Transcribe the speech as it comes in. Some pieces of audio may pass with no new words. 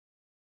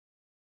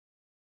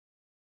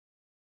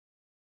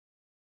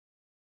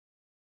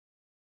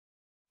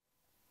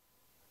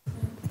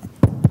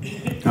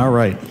All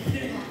right.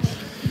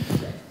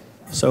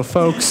 So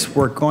folks,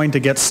 we're going to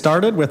get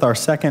started with our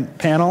second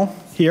panel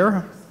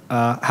here.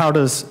 How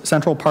does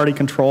central party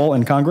control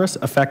in Congress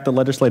affect the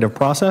legislative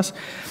process?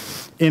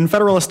 In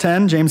Federalist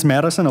 10, James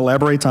Madison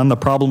elaborates on the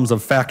problems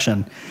of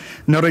faction,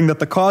 noting that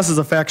the causes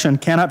of faction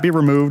cannot be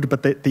removed,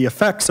 but the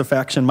effects of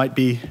faction might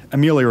be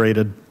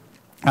ameliorated,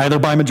 either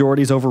by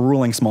majorities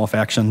overruling small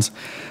factions,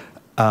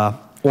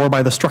 or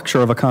by the structure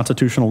of a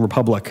constitutional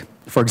republic.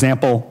 For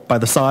example, by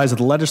the size of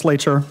the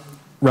legislature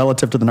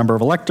relative to the number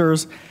of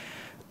electors,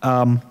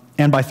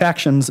 and by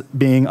factions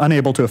being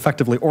unable to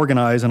effectively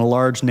organize in a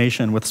large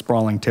nation with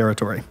sprawling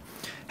territory.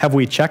 Have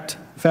we checked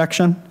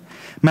faction?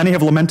 Many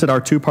have lamented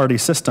our two-party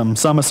system,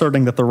 some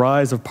asserting that the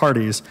rise of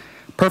parties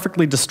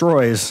perfectly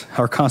destroys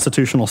our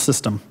constitutional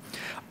system.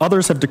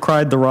 Others have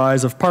decried the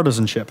rise of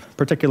partisanship,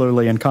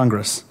 particularly in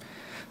Congress.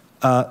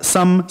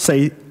 Some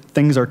say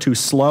things are too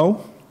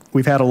slow.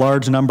 We've had a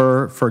large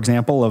number, for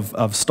example,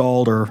 of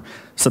stalled or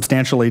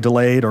substantially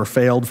delayed or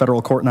failed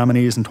federal court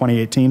nominees in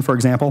 2018, for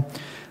example.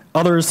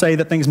 Others say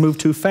that things move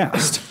too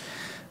fast.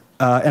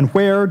 And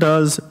where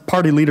does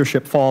party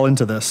leadership fall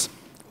into this?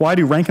 Why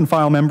do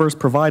rank-and-file members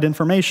provide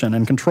information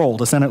and control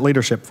to Senate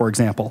leadership, for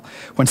example,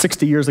 when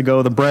 60 years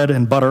ago the bread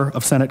and butter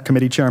of Senate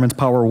committee chairman's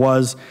power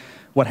was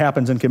what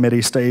happens in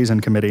committee stays in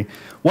committee?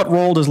 What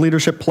role does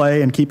leadership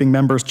play in keeping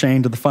members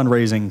chained to the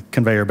fundraising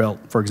conveyor belt,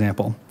 for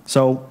example?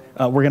 So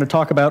we're going to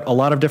talk about a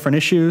lot of different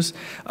issues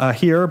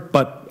here,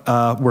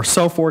 but we're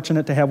so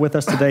fortunate to have with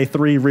us today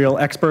three real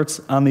experts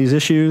on these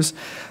issues,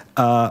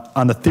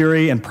 on the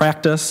theory and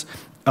practice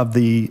of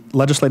the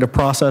legislative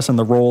process and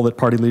the role that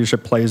party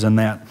leadership plays in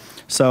that.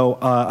 So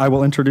I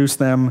will introduce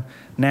them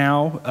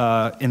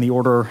now in the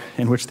order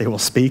in which they will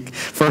speak.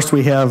 First,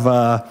 we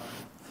have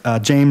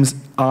James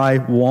I.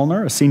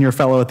 Woolner, a senior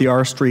fellow at the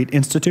R Street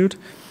Institute,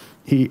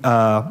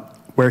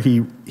 where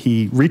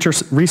he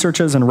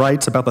researches and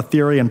writes about the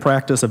theory and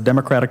practice of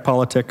democratic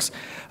politics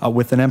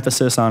with an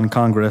emphasis on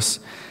Congress.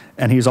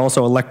 And he's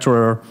also a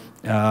lecturer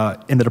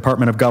in the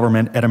Department of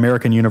Government at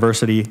American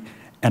University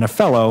and a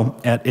fellow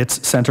at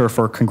its Center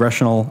for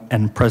Congressional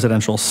and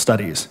Presidential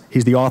Studies.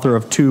 He's the author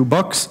of 2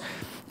 books,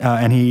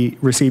 and he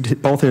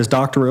received both his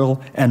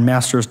doctoral and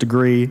master's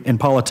degree in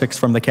politics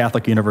from the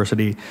Catholic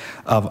University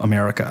of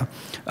America.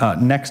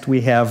 Next,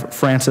 we have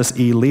Frances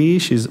E. Lee.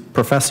 She's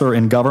professor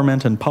in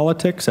government and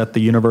politics at the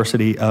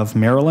University of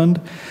Maryland.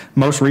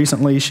 Most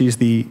recently, she's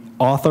the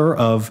author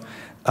of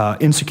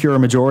Insecure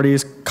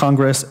Majorities,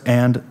 Congress,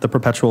 and the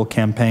Perpetual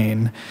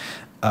Campaign.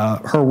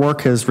 Her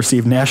work has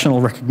received national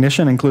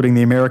recognition, including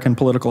the American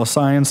Political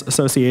Science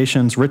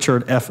Association's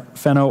Richard F.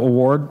 Fenno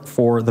Award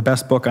for the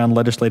best book on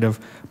legislative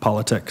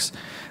politics.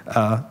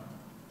 All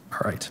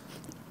right.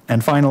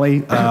 And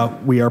finally,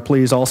 we are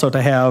pleased also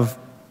to have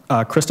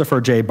Christopher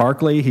J.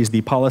 Barkley. He's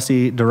the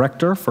policy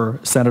director for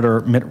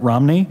Senator Mitt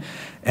Romney,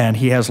 and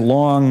he has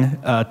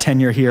long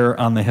tenure here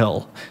on the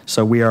Hill.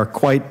 So we are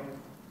quite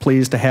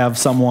pleased to have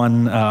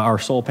someone, our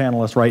sole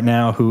panelist right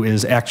now, who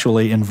is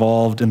actually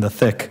involved in the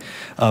thick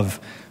of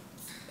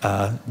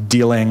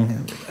dealing,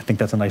 I think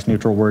that's a nice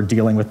neutral word,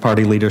 dealing with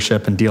party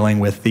leadership and dealing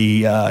with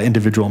the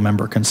individual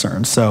member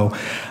concerns. So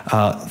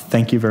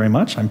thank you very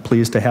much. I'm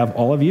pleased to have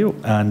all of you,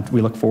 and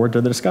we look forward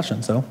to the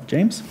discussion. So,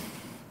 James?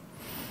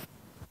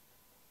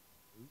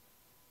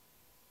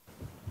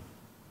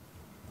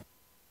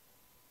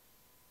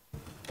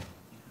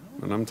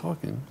 And I'm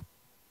talking.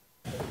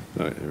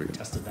 All right, here we go.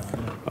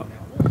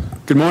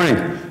 Good morning.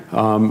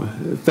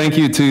 Thank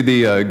you to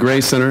the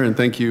Gray Center, and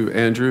thank you,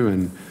 Andrew.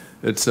 And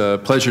it's a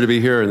pleasure to be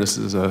here, and this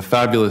is a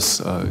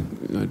fabulous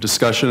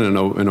discussion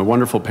and a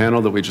wonderful panel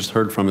that we just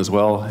heard from as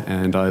well,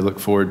 and I look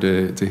forward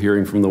to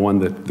hearing from the one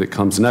that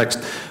comes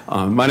next.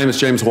 My name is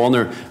James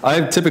Woolner.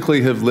 I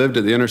typically have lived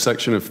at the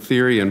intersection of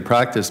theory and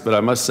practice, but I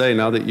must say,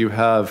 now that you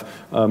have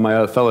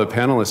my fellow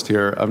panelist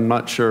here, I'm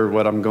not sure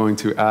what I'm going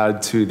to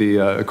add to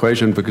the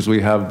equation, because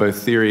we have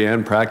both theory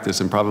and practice,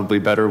 and probably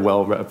better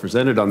well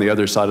represented on the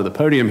other side of the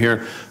podium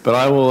here, but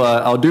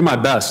I'll do my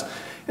best.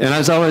 And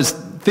as I was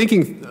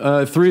thinking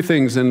through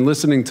things and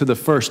listening to the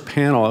first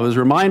panel, I was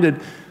reminded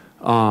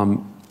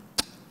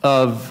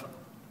of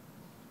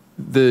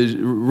the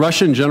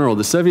Russian general,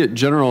 the Soviet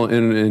general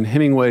in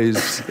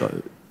Hemingway's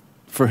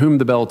For Whom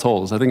the Bell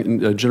Tolls, I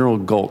think General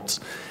Goltz.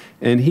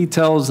 And he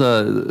tells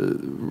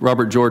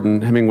Robert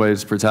Jordan,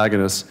 Hemingway's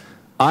protagonist,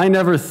 "I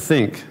never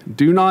think.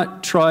 Do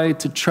not try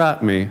to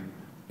trap me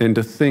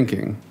into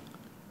thinking."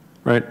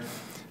 Right?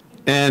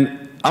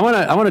 And I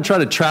want to try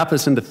to trap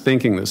us into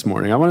thinking this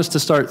morning. I want us to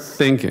start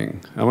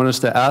thinking. I want us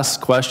to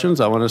ask questions.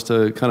 I want us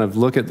to kind of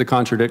look at the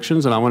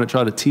contradictions, and I want to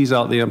try to tease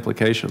out the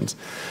implications.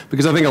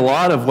 Because I think a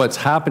lot of what's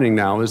happening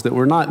now is that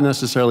we're not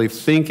necessarily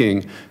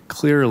thinking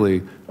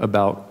clearly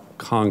about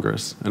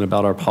Congress and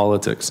about our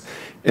politics.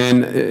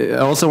 And I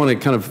also want to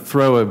kind of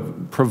throw a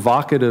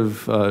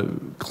provocative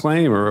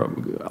claim or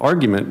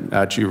argument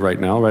at you right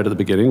now, right at the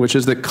beginning, which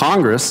is that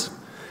Congress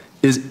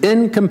is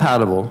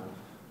incompatible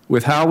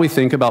with how we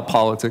think about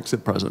politics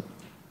at present.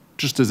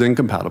 Just as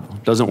incompatible.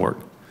 Doesn't work.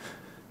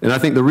 And I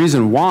think the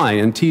reason why,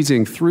 and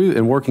teasing through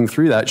and working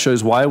through that,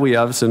 shows why we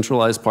have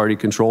centralized party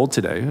control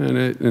today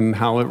and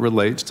how it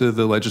relates to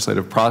the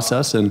legislative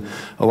process and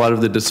a lot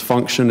of the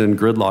dysfunction and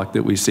gridlock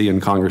that we see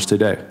in Congress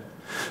today.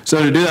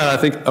 So to do that, I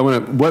think I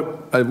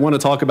want to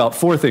talk about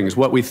four things: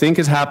 what we think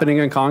is happening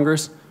in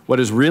Congress, what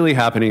is really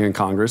happening in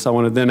Congress. I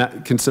want to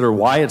then consider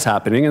why it's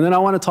happening, and then I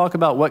want to talk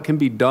about what can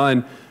be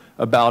done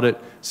about it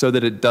so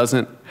that it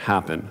doesn't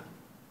happen.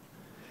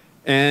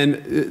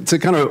 And to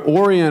kind of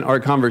orient our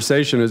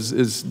conversation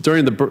is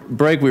during the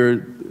break we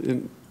were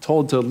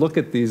told to look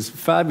at these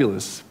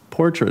fabulous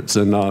portraits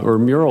and or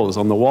murals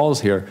on the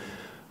walls here.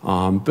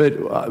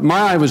 But my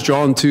eye was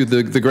drawn to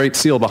the Great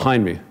Seal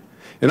behind me.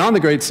 And on the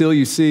Great Seal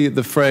you see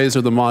the phrase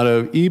or the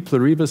motto, E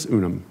pluribus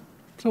unum.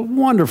 It's a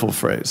wonderful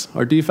phrase,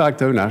 our de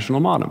facto national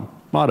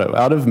motto,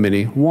 out of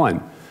many,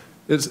 one.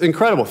 It's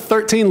incredible,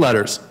 13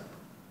 letters.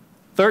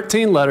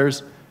 13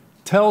 letters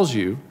tells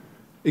you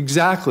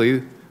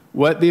exactly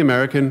what the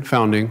American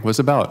founding was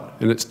about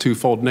in its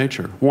twofold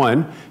nature.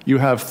 One, you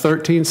have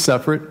 13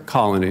 separate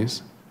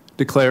colonies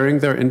declaring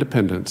their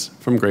independence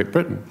from Great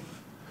Britain.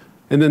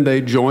 And then they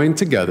joined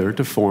together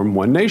to form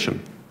one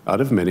nation,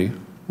 out of many,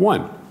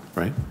 one,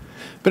 right?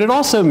 But it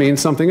also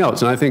means something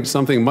else, and I think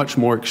something much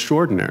more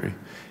extraordinary.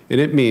 And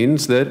it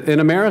means that in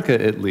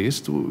America, at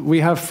least,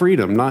 we have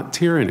freedom, not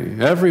tyranny.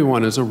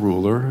 Everyone is a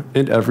ruler,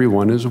 and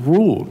everyone is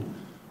ruled.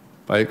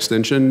 By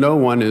extension, no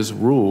one is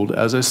ruled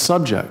as a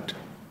subject.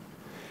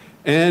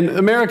 And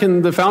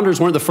the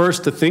founders weren't the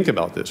first to think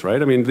about this,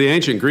 right? I mean, the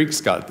ancient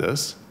Greeks got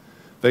this.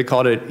 They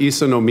called it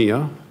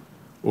isonomia,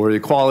 or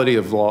equality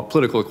of law,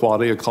 political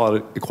equality,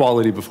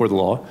 equality before the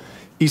law.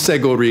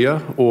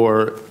 Isegoria,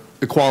 or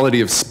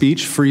equality of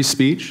speech, free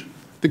speech.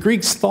 The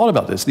Greeks thought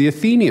about this. The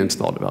Athenians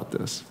thought about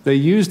this. They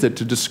used it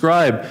to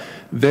describe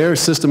their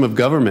system of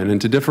government and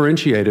to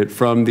differentiate it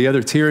from the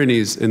other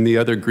tyrannies in the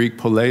other Greek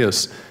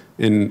poleis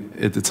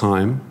at the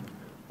time,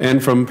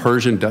 and from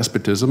Persian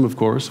despotism, of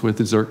course,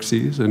 with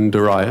Xerxes and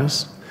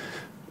Darius.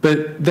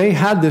 But they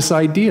had this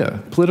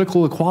idea,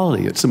 political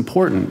equality. It's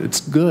important. It's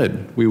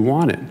good. We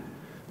want it.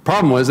 The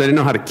problem was they didn't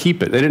know how to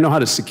keep it. They didn't know how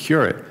to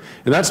secure it.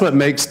 And that's what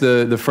makes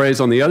the phrase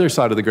on the other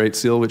side of the Great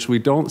Seal, which we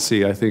don't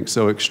see, I think,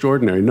 so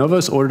extraordinary.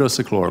 Novus Ordo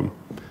Seclorum,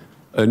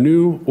 a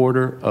new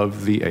order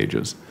of the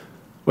ages.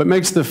 What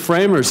makes the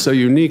framers so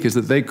unique is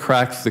that they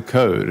cracked the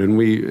code.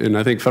 And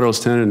I think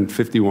Federalist 10 and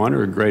 51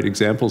 are great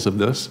examples of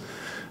this.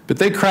 But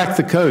they cracked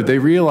the code. They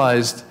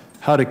realized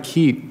how to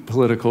keep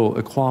political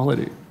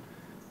equality.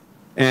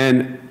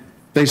 And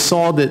they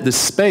saw that the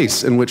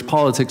space in which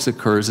politics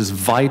occurs is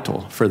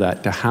vital for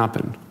that to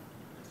happen.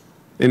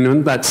 And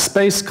when that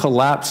space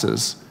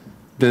collapses,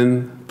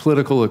 then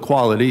political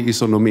equality,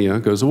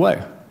 isonomia, goes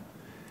away.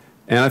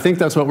 And I think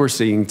that's what we're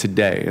seeing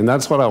today, and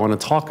that's what I want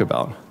to talk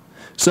about.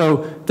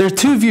 So there's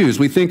two views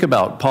we think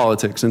about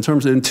politics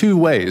in two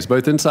ways,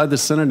 both inside the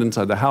Senate,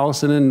 inside the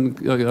House, and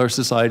in our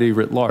society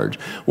writ large.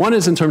 One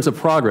is in terms of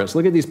progress.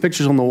 Look at these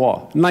pictures on the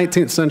wall.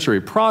 19th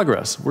century,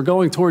 progress. We're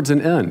going towards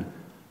an end.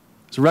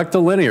 It's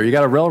rectilinear. You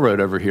got a railroad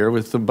over here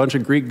with a bunch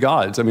of Greek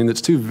gods. I mean,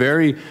 it's two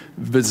very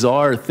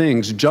bizarre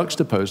things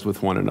juxtaposed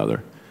with one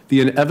another. The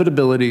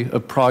inevitability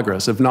of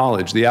progress, of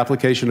knowledge, the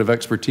application of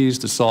expertise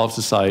to solve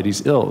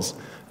society's ills.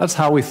 That's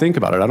how we think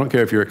about it. I don't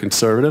care if you're a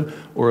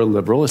conservative or a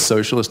liberal, a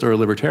socialist or a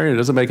libertarian. It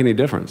doesn't make any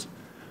difference.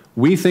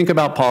 We think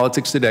about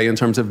politics today in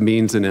terms of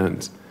means and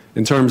ends,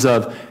 in terms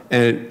of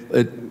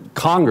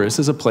Congress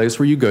is a place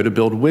where you go to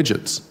build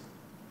widgets,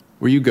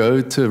 where you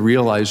go to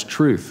realize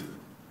truth.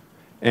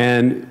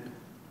 And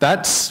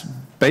that's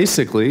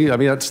basically, I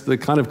mean, that's the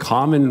kind of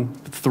common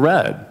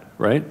thread,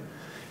 right?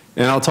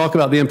 And I'll talk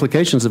about the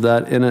implications of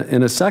that in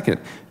a second.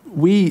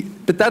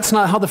 But that's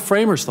not how the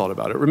framers thought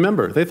about it.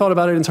 Remember, they thought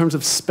about it in terms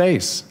of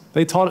space.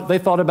 They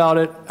thought about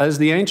it as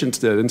the ancients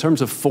did, in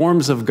terms of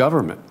forms of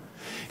government.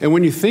 And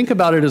when you think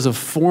about it as a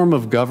form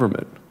of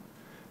government,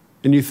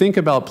 and you think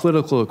about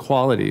political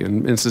equality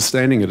and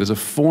sustaining it as a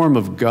form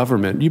of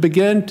government, you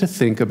begin to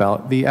think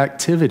about the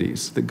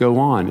activities that go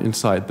on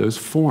inside those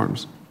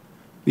forms.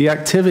 The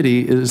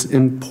activity is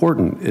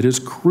important. It is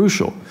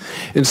crucial.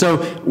 And so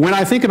when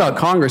I think about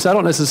Congress, I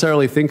don't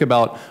necessarily think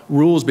about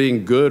rules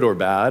being good or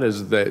bad,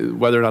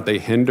 whether or not they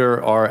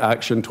hinder our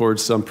action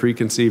towards some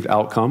preconceived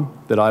outcome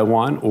that I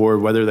want, or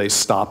whether they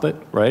stop it,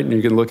 right? And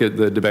you can look at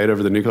the debate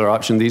over the nuclear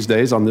option these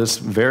days on this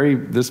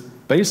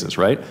basis,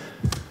 right?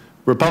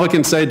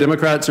 Republicans say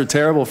Democrats are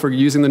terrible for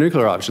using the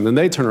nuclear option. Then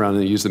they turn around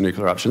and use the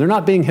nuclear option. They're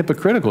not being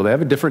hypocritical. They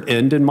have a different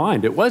end in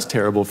mind. It was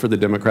terrible for the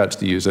Democrats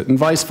to use it, and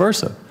vice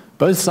versa.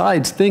 Both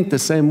sides think the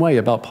same way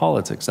about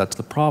politics. That's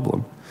the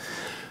problem.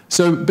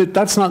 But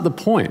that's not the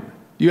point.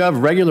 You have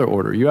regular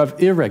order. You have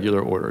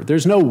irregular order.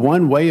 There's no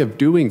one way of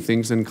doing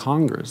things in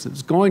Congress.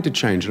 It's going to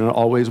change, and it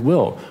always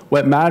will.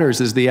 What matters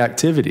is the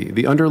activity.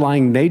 The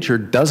underlying nature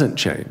doesn't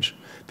change.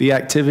 The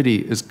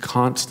activity is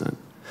constant.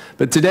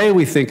 But today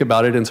we think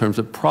about it in terms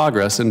of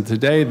progress, and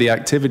today the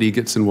activity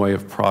gets in the way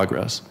of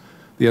progress.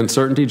 The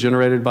uncertainty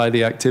generated by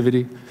the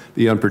activity,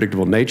 the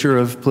unpredictable nature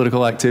of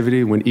political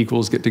activity when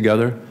equals get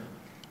together,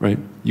 right?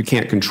 You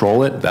can't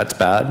control it, that's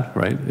bad,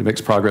 right? It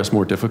makes progress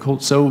more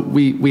difficult. So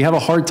we have a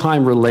hard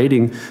time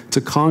relating to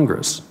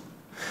Congress.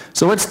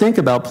 So let's think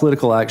about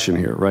political action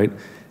here, right?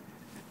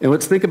 And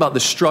let's think about the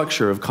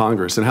structure of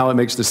Congress and how it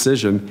makes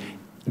decisions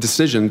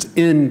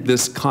in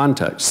this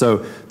context.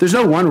 So there's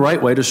no one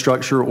right way to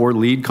structure or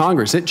lead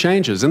Congress. It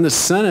changes. In the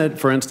Senate,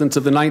 for instance,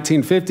 of the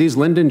 1950s,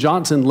 Lyndon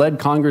Johnson led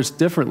Congress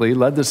differently,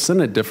 led the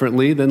Senate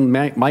differently than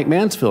Mike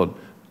Mansfield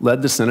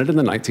led the Senate in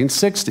the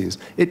 1960s.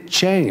 It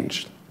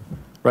changed,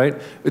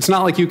 right? It's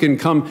not like you can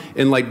come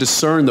and like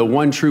discern the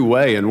one true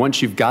way, and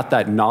once you've got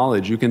that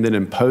knowledge, you can then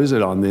impose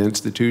it on the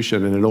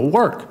institution and it'll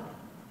work.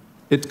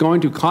 It's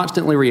going to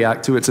constantly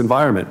react to its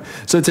environment.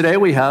 So today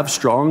we have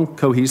strong,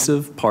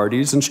 cohesive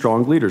parties and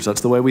strong leaders.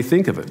 That's the way we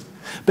think of it.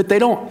 But they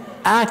don't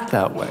act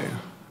that way.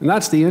 And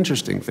that's the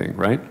interesting thing,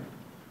 right?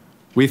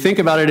 We think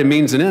about it in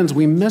means and ends,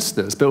 we miss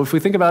this. But if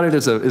we think about it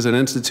as an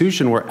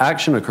institution where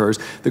action occurs,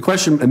 the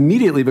question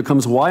immediately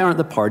becomes, why aren't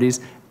the parties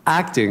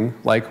acting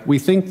like we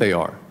think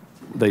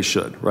they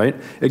should, right?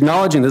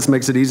 Acknowledging this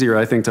makes it easier,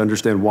 I think, to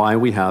understand why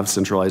we have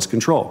centralized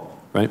control,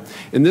 right?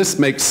 And this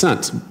makes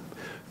sense.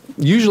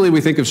 Usually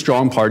we think of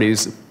strong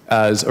parties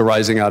as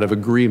arising out of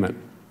agreement.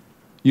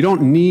 You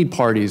don't need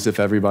parties if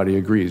everybody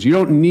agrees. You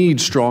don't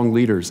need strong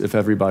leaders if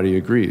everybody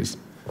agrees.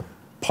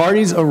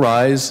 Parties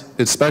arise,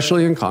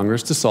 especially in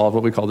Congress, to solve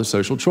what we call the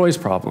social choice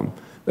problem.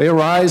 They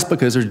arise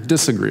because there's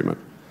disagreement.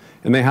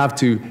 And they have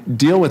to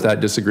deal with that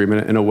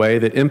disagreement in a way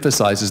that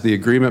emphasizes the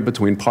agreement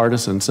between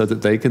partisans so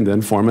that they can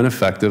then form an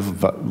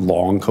effective,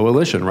 long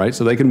coalition, right?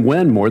 So they can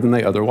win more than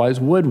they otherwise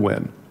would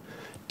win.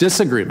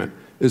 Disagreement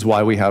is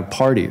why we have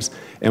parties.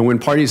 And when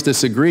parties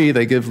disagree,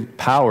 they give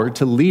power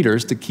to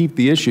leaders to keep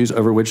the issues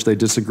over which they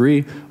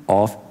disagree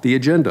off the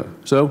agenda.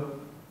 So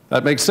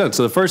that makes sense.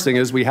 So the first thing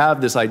is we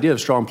have this idea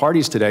of strong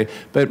parties today,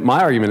 but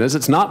my argument is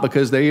it's not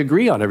because they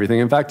agree on everything.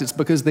 In fact, it's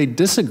because they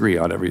disagree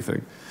on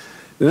everything.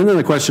 And then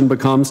the question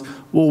becomes,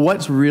 well,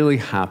 what's really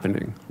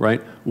happening,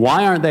 right?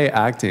 Why aren't they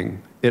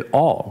acting at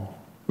all?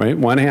 Right?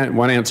 One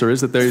answer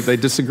is that they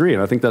disagree,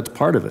 and I think that's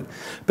part of it.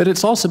 But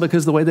it's also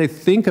because the way they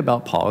think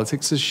about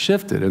politics has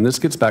shifted, and this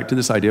gets back to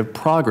this idea of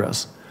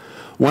progress.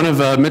 One of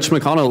Mitch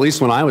McConnell, at least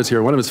when I was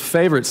here, one of his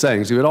favorite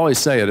sayings, he would always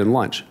say it in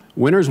lunch,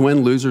 winners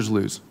win, losers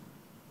lose.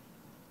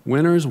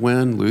 Winners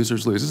win,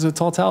 losers lose. It's a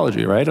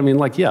tautology, right? I mean,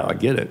 like, yeah, I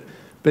get it.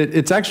 But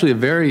it's actually a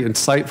very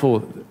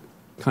insightful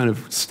kind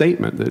of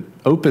statement that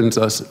opens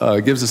us,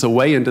 gives us a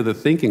way into the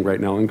thinking right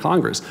now in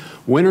Congress.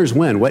 Winners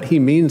win. What he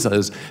means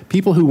is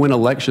people who win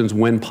elections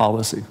win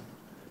policy.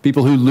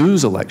 People who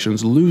lose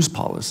elections lose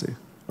policy,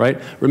 right?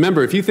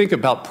 Remember, if you think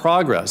about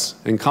progress,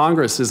 and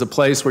Congress is a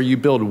place where you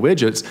build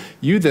widgets,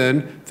 you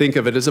then think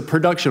of it as a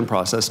production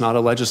process, not a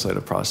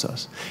legislative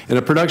process. And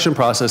a production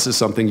process is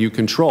something you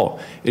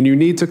control. And you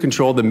need to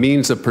control the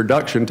means of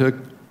production to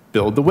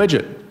build the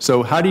widget.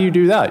 So how do you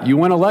do that? You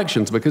win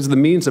elections because the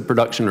means of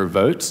production are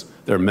votes,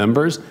 they're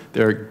members,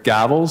 they're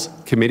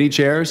gavels, committee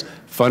chairs,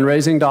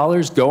 fundraising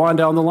dollars, go on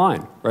down the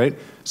line, right?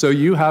 So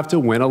you have to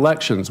win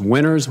elections.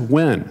 Winners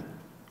win.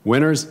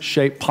 Winners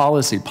shape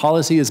policy.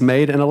 Policy is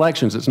made in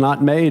elections. It's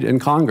not made in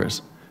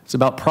Congress. It's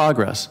about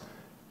progress.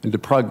 And to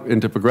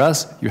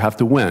progress, you have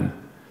to win.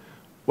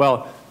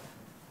 Well,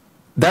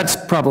 that's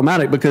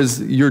problematic because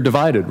you're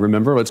divided,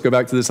 remember? Let's go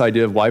back to this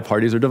idea of why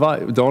parties are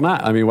divided.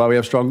 Why we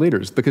have strong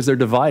leaders, because they're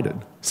divided.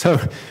 So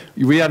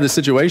we have this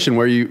situation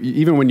where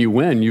even when you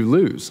win, you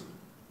lose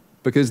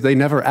because they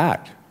never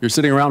act. You're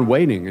sitting around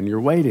waiting, and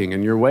you're waiting,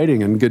 and you're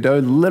waiting, and Godot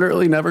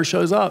literally never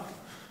shows up.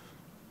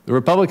 The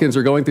Republicans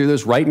are going through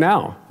this right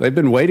now. They've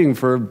been waiting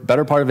for a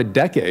better part of a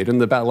decade. In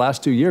the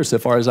last 2 years, so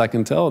far as I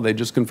can tell, they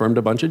just confirmed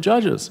a bunch of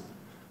judges,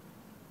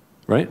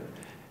 right?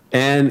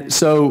 And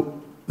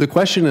so the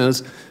question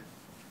is,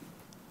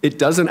 it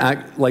doesn't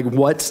act like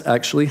what's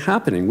actually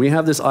happening. We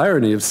have this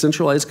irony of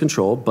centralized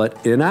control,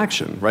 but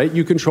inaction, right?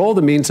 You control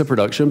the means of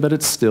production, but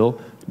it's still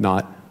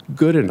not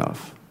good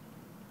enough.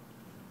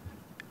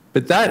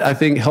 But that, I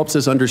think, helps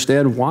us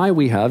understand why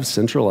we have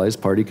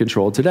centralized party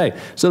control today.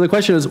 So the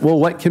question is, well,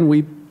 what can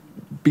we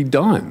be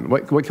done?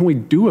 What can we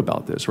do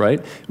about this,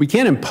 right? We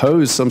can't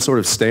impose some sort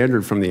of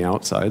standard from the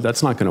outside.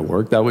 That's not going to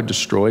work. That would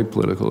destroy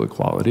political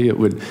equality.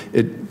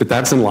 But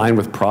that's in line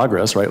with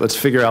progress, right? Let's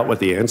figure out what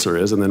the answer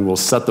is, and then we'll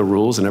set the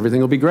rules, and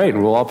everything will be great,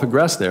 and we'll all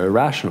progress there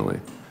rationally.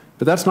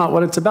 But that's not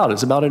what it's about.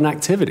 It's about an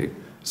activity.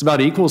 It's about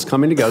equals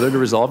coming together to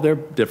resolve their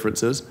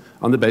differences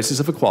on the basis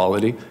of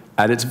equality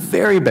at its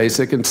very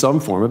basic, in some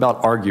form,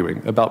 about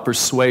arguing, about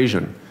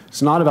persuasion.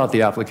 It's not about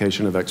the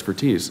application of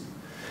expertise.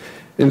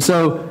 And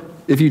so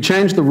if you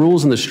change the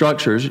rules and the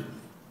structures,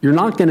 you're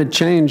not going to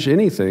change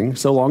anything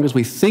so long as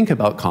we think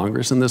about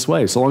Congress in this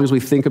way, so long as we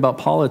think about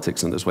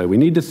politics in this way. We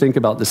need to think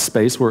about the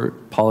space where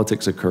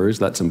politics occurs.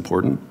 That's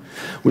important.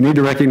 We need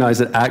to recognize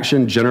that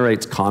action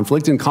generates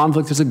conflict, and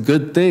conflict is a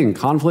good thing.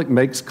 Conflict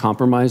makes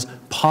compromise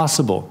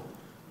possible.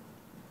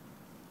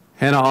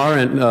 Hannah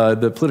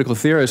Arendt, the political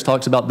theorist,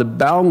 talks about the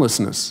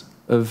boundlessness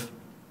of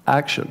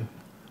action.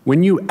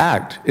 When you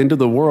act into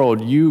the world,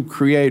 you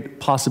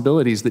create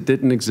possibilities that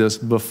didn't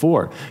exist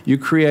before. You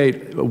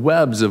create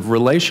webs of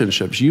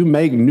relationships. You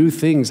make new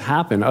things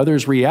happen.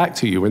 Others react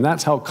to you, and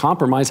that's how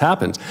compromise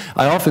happens.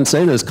 I often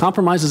say this,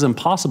 compromise is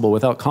impossible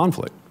without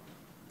conflict.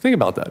 Think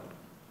about that.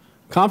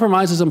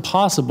 Compromise is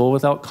impossible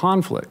without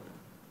conflict.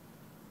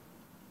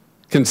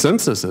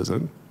 Consensus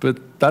isn't,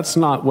 but that's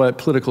not what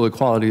political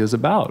equality is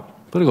about.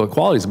 Political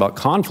equality is about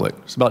conflict.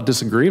 It's about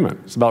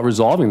disagreement. It's about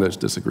resolving those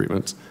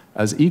disagreements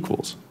as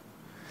equals.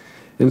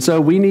 And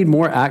so we need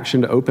more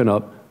action to open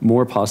up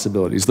more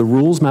possibilities. The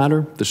rules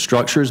matter, the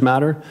structures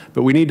matter,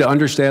 but we need to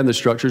understand the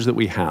structures that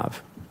we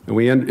have. And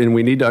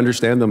we need to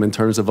understand them in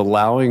terms of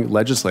allowing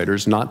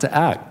legislators not to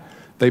act.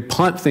 They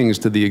punt things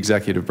to the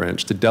executive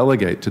branch, to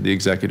delegate to the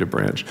executive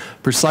branch,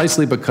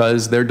 precisely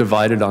because they're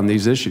divided on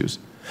these issues.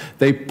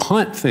 They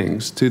punt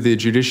things to the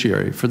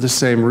judiciary for the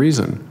same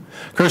reason.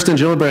 Kirsten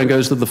Gillibrand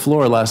goes to the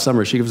floor last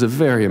summer. She gives a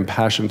very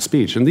impassioned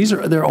speech. And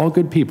they're all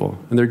good people,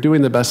 and they're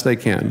doing the best they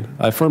can.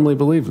 I firmly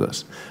believe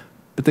this.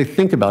 But they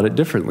think about it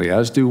differently,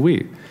 as do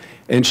we.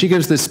 And she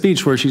gives this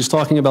speech where she's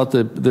talking about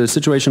the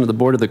situation at the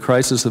border, the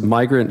crisis of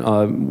migrant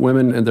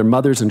women and their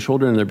mothers and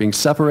children, and they're being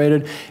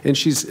separated. And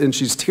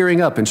she's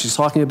tearing up, and she's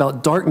talking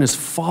about darkness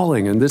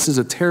falling, and this is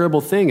a terrible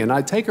thing. And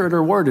I take her at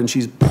her word, and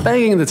she's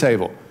banging the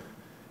table.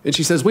 And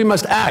she says, we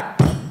must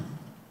act.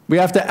 We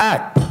have to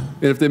act.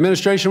 And if the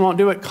administration won't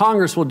do it,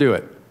 Congress will do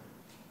it.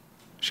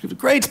 She gives a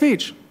great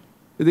speech.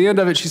 At the end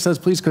of it, she says,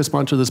 please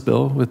co-sponsor this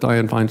bill with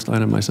Dianne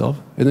Feinstein and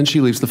myself. And then she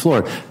leaves the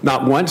floor.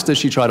 Not once does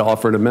she try to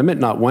offer an amendment.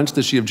 Not once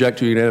does she object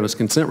to a unanimous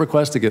consent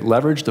request to get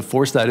leverage to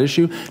force that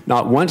issue.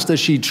 Not once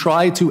does she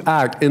try to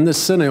act in the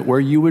Senate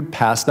where you would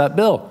pass that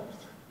bill.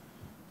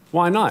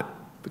 Why not?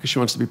 Because she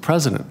wants to be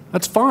president.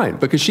 That's fine,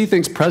 because she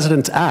thinks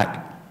presidents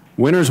act.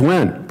 Winners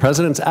win.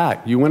 Presidents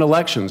act. You win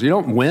elections. You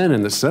don't win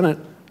in the Senate.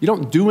 You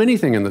don't do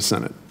anything in the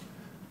Senate.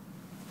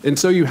 And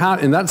so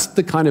and that's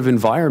the kind of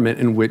environment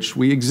in which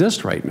we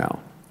exist right now.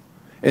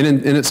 And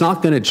it's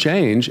not going to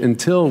change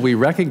until we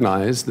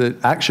recognize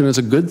that action is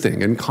a good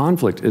thing and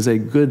conflict is a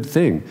good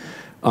thing.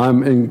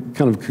 In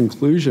kind of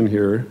conclusion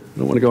here, I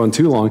don't want to go on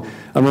too long,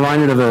 I'm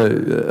reminded of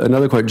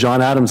another quote,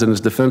 John Adams in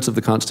his defense of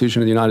the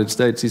Constitution of the United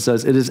States. He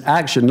says, it is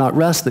action, not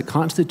rest, that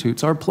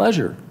constitutes our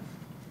pleasure.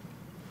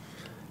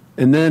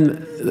 And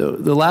then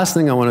the last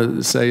thing I want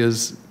to say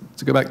is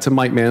to go back to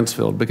Mike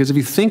Mansfield, because if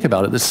you think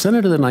about it, the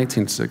Senate of the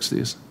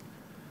 1960s,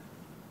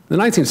 the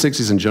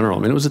 1960s in general,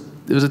 I mean, it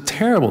was a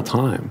terrible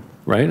time,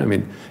 right? I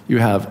mean, you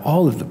have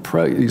all of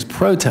these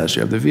protests,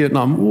 you have the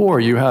Vietnam War,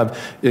 you have,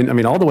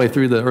 all the way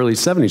through the early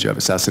 70s, you have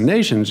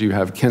assassinations, you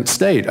have Kent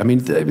State. I mean,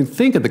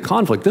 think of the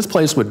conflict. This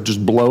place would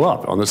just blow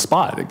up on the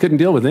spot. It couldn't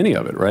deal with any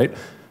of it, right?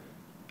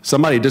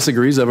 Somebody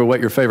disagrees over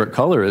what your favorite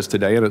color is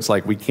today, and it's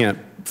like, we can't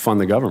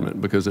fund the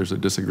government because there's a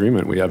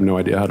disagreement. We have no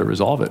idea how to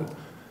resolve it,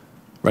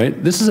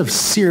 right? This is a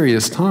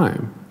serious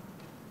time.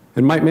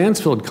 And Mike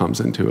Mansfield comes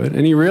into it,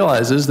 and he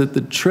realizes that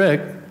the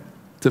trick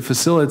to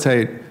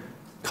facilitate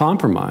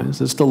compromise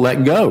is to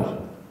let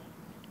go,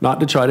 not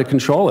to try to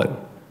control it,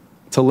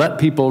 to let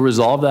people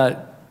resolve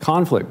that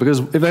conflict. Because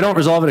if they don't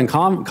resolve it in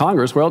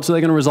Congress, where else are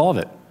they going to resolve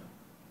it?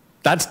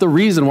 That's the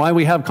reason why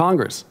we have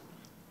Congress,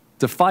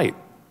 to fight,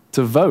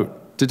 to vote,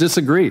 to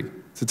disagree,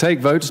 to take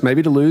votes,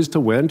 maybe to lose, to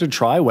win, to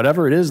try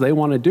whatever it is they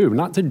want to do,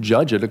 not to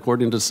judge it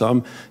according to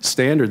some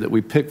standard that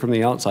we pick from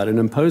the outside and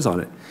impose on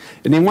it.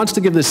 And he wants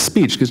to give this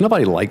speech, because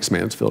nobody likes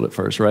Mansfield at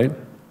first, right?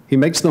 He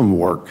makes them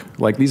work.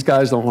 Like, these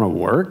guys don't want to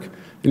work,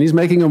 and he's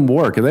making them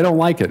work, and they don't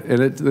like it.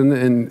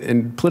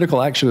 And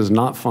political action is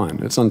not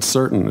fun. It's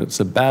uncertain. It's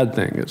a bad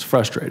thing. It's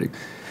frustrating.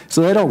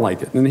 So they don't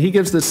like it. And he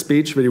gives this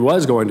speech, but he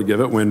was going to give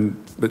it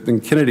but then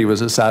Kennedy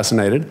was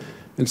assassinated.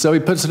 And so he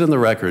puts it in the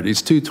record.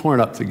 He's too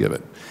torn up to give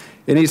it.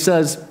 And he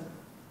says,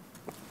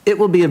 it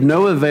will be of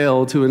no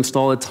avail to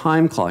install a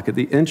time clock at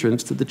the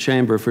entrance to the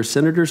chamber for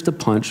senators to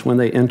punch when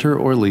they enter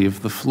or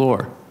leave the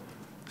floor.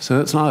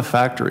 So it's not a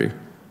factory.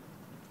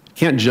 You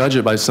can't judge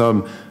it by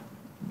some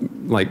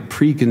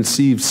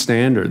preconceived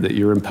standard that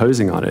you're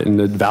imposing on it and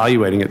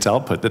evaluating its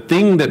output. The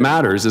thing that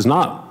matters is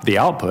not the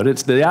output,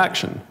 it's the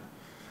action.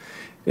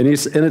 And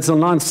it's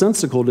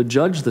nonsensical to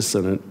judge the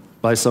Senate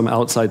by some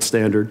outside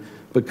standard,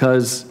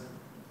 because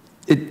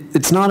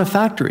it's not a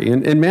factory,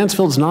 and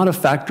Mansfield's not a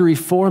factory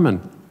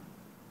foreman.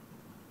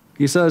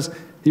 He says,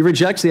 he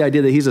rejects the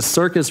idea that he's a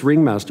circus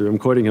ringmaster. I'm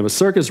quoting him, a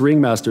circus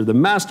ringmaster, the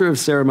master of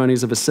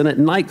ceremonies of a Senate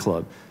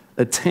nightclub,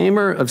 a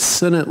tamer of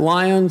Senate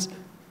lions,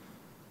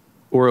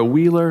 or a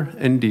wheeler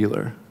and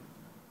dealer.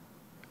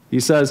 He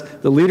says,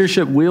 the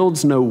leadership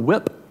wields no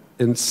whip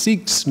and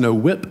seeks no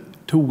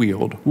whip to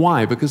wield.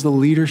 Why? Because the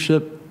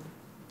leadership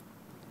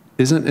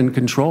isn't in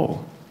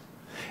control.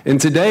 And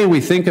today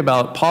we think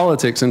about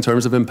politics in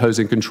terms of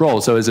imposing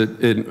control. So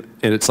and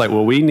it's like,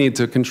 well, we need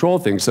to control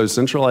things. So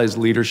centralized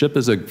leadership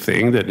is a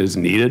thing that is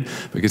needed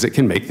because it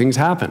can make things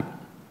happen.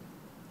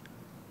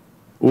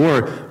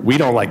 Or we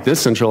don't like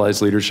this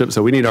centralized leadership,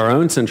 so we need our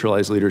own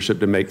centralized leadership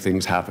to make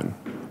things happen.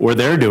 Or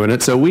they're doing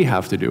it, so we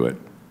have to do it.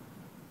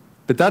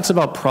 But that's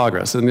about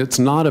progress, and it's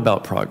not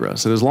about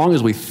progress. And as long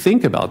as we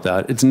think about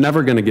that, it's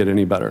never going to get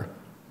any better.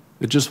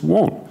 It just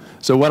won't.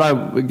 So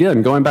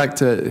again, going back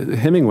to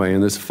Hemingway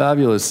and this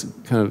fabulous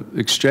kind of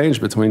exchange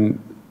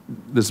between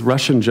this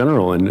Russian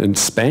general in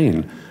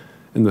Spain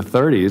in the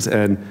 30s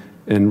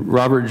and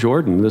Robert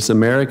Jordan, this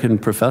American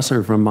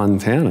professor from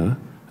Montana,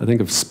 I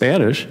think of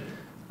Spanish,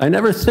 I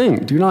never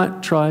think, do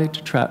not try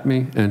to trap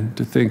me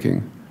into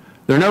thinking.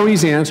 There are no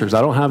easy answers.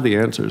 I don't have the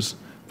answers.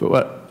 But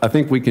what I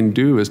think we can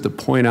do is to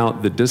point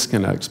out the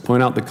disconnects,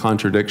 point out the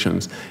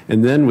contradictions,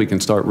 and then we can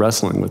start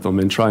wrestling with them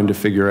and trying to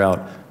figure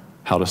out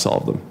how to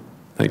solve them.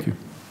 Thank you.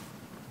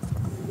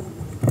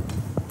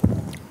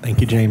 Thank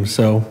you, James.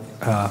 So,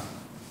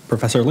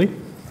 Professor Lee?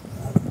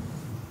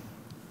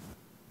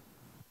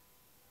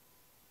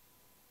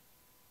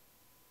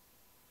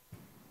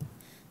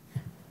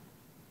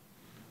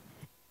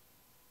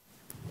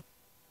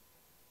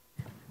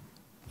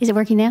 Is it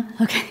working now?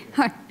 Okay.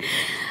 All right.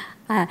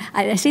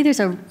 I see there's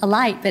a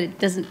light, but it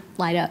doesn't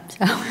light up,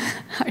 so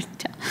hard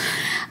to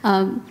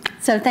tell.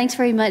 So thanks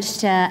very much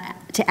to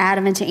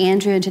Adam and to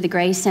Andrew and to the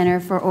Gray Center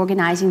for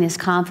organizing this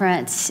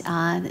conference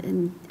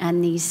and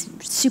these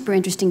super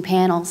interesting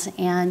panels,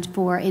 and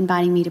for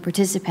inviting me to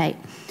participate.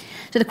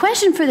 So the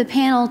question for the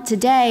panel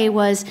today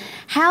was,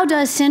 how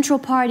does central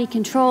party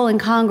control in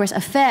Congress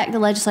affect the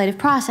legislative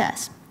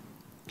process?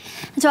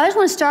 And so I just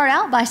want to start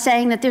out by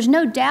saying that there's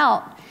no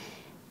doubt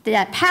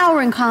that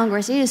power in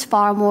Congress is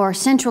far more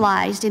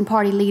centralized in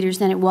party leaders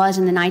than it was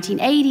in the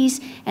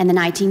 1980s and the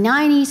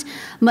 1990s,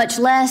 much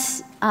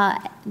less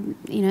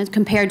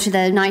compared to the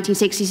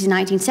 1960s and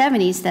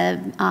 1970s,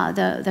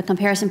 the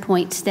comparison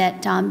points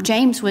that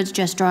James was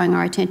just drawing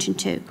our attention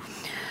to.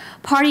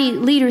 Party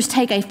leaders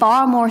take a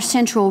far more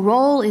central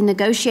role in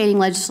negotiating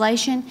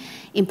legislation.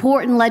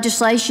 Important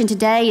legislation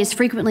today is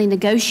frequently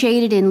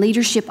negotiated in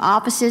leadership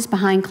offices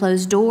behind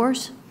closed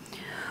doors.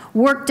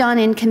 Work done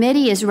in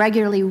committee is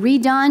regularly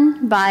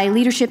redone by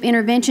leadership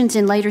interventions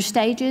in later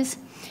stages.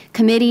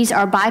 Committees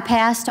are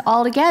bypassed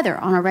altogether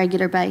on a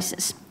regular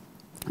basis.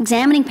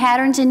 Examining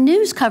patterns in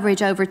news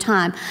coverage over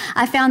time,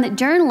 I found that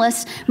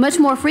journalists much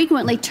more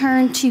frequently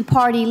turn to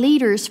party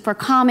leaders for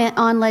comment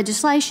on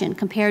legislation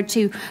compared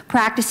to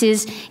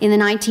practices in the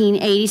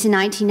 1980s and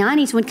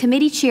 1990s, when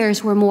committee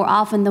chairs were more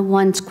often the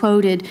ones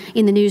quoted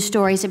in the news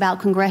stories about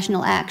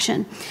congressional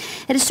action.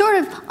 It is sort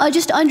of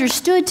just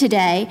understood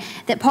today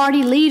that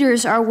party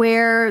leaders are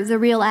where the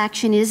real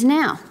action is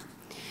now.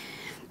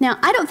 Now,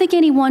 I don't think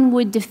anyone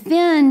would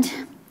defend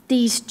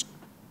these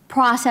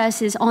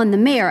processes on the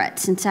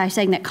merits, and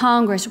saying that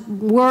Congress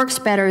works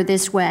better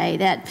this way,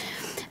 that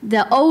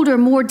the older,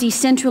 more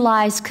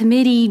decentralized,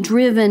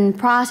 committee-driven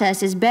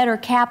process is better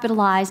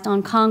capitalized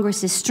on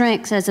Congress's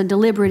strengths as a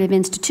deliberative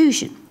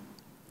institution.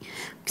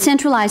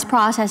 Centralized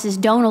processes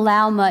don't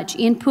allow much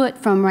input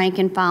from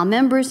rank-and-file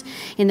members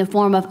in the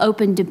form of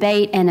open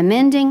debate and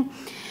amending.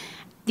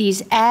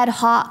 These ad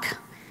hoc,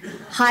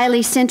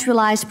 highly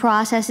centralized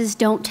processes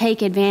don't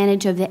take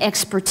advantage of the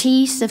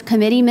expertise of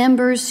committee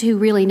members who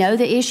really know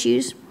the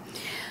issues.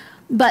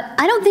 But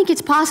I don't think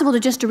it's possible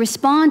to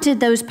respond to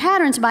those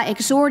patterns by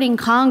exhorting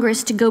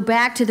Congress to go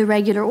back to the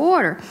regular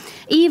order,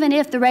 even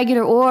if the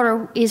regular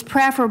order is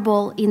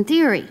preferable in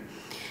theory.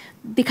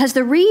 Because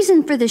the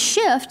reason for the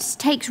shifts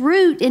takes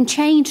root in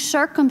changed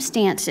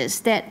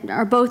circumstances that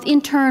are both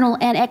internal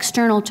and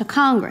external to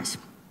Congress.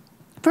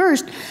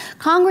 First,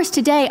 Congress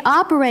today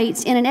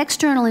operates in an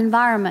external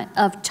environment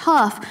of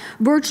tough,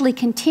 virtually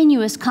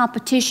continuous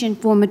competition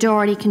for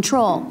majority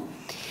control.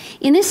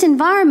 In this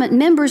environment,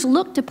 members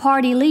look to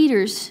party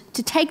leaders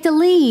to take the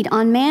lead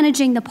on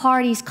managing the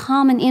party's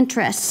common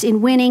interests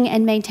in winning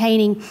and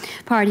maintaining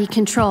party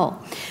control.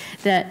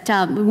 That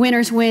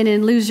winners win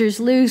and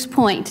losers lose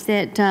point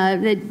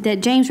that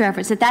James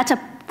referenced, that's a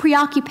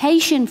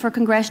preoccupation for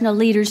congressional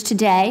leaders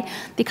today,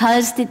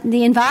 because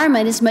the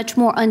environment is much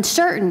more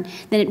uncertain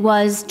than it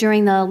was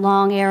during the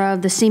long era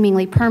of the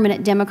seemingly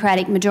permanent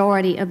Democratic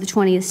majority of the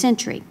 20th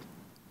century.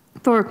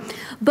 For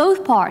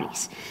both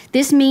parties,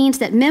 this means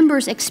that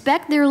members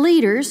expect their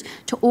leaders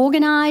to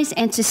organize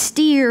and to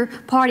steer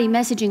party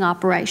messaging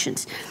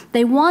operations.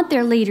 They want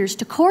their leaders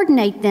to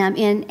coordinate them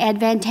in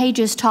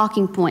advantageous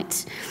talking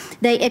points.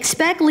 They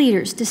expect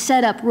leaders to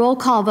set up roll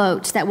call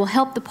votes that will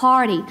help the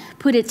party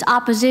put its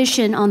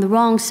opposition on the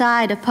wrong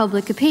side of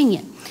public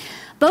opinion.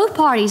 Both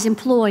parties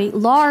employ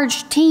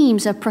large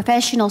teams of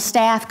professional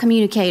staff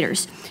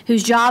communicators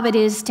whose job it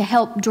is to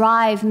help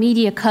drive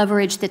media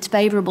coverage that's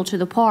favorable to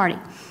the party.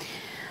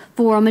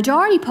 For a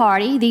majority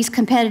party, these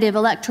competitive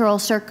electoral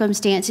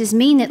circumstances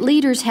mean that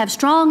leaders have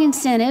strong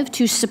incentive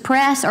to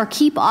suppress or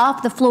keep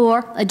off the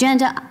floor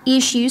agenda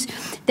issues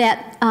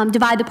that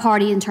divide the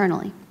party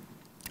internally.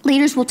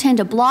 Leaders will tend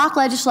to block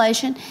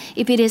legislation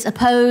if it is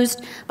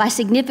opposed by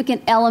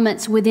significant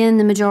elements within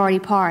the majority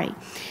party.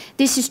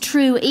 This is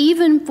true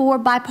even for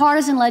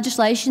bipartisan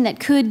legislation that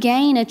could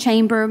gain a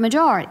chamber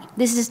majority.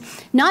 This is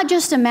not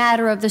just a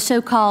matter of the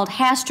so-called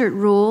Hastert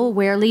rule,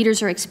 where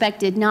leaders are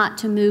expected not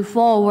to move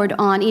forward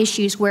on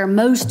issues where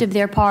most of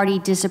their party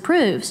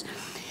disapproves.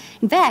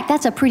 In fact,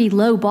 that's a pretty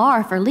low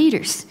bar for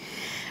leaders.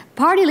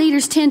 party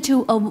leaders tend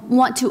to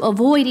want to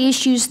avoid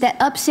issues that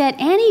upset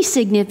any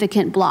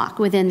significant bloc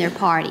within their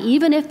party,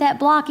 even if that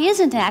bloc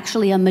isn't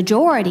actually a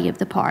majority of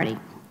the party.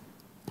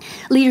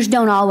 Leaders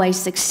don't always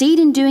succeed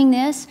in doing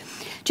this.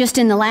 Just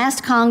in the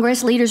last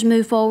Congress, leaders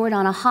moved forward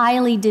on a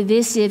highly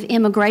divisive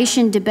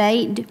immigration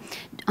debate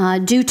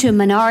due to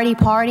minority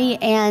party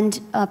and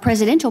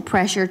presidential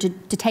pressure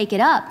to take it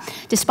up,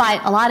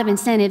 despite a lot of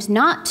incentives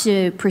not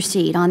to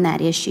proceed on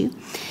that issue.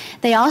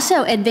 They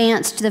also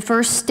advanced the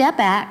First Step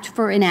Act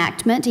for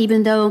enactment,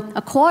 even though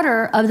a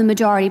quarter of the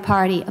majority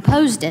party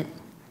opposed it.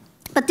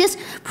 But this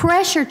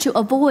pressure to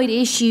avoid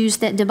issues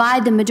that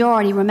divide the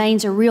majority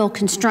remains a real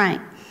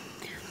constraint.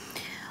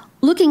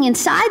 Looking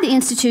inside the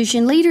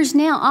institution, leaders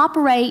now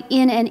operate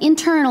in an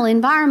internal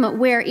environment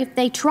where if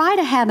they try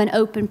to have an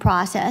open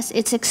process,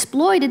 it's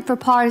exploited for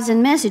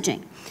partisan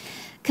messaging.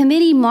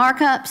 Committee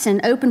markups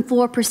and open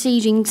floor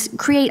proceedings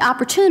create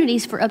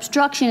opportunities for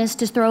obstructionists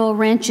to throw a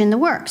wrench in the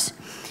works.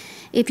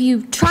 If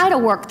you try to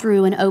work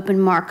through an open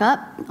markup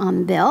on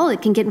the bill,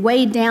 it can get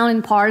weighed down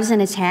in partisan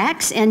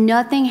attacks and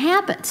nothing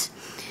happens.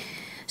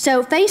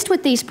 So faced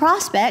with these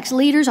prospects,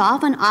 leaders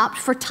often opt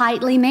for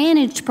tightly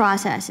managed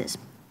processes.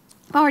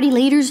 Party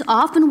leaders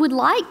often would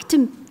like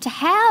to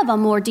have a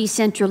more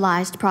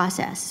decentralized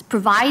process,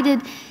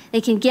 provided they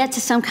can get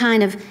to some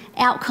kind of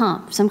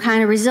outcome, some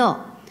kind of result.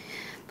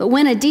 But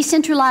when a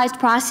decentralized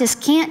process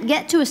can't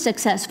get to a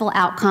successful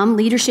outcome,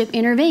 leadership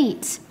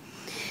intervenes.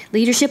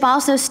 Leadership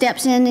also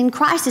steps in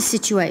crisis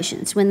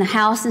situations, when the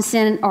House and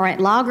Senate are at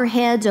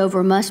loggerheads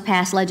over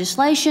must-pass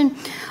legislation,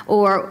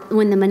 or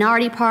when the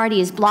minority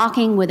party is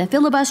blocking with a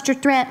filibuster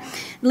threat.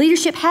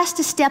 Leadership has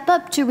to step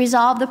up to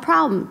resolve the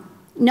problem.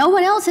 No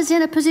one else is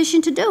in a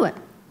position to do it.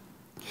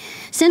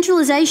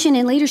 Centralization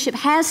in leadership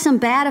has some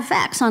bad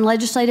effects on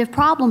legislative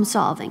problem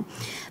solving,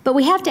 but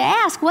we have to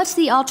ask, what's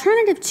the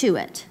alternative to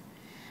it?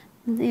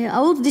 The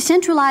old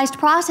decentralized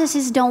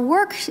processes don't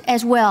work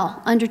as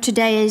well under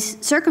today's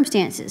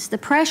circumstances. The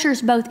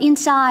pressures both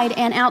inside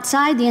and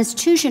outside the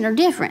institution are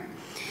different.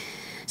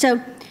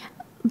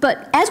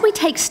 But as we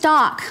take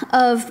stock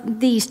of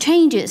these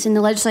changes in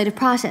the legislative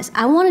process,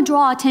 I want to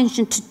draw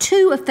attention to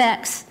two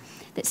effects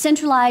that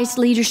centralized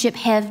leadership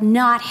have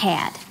not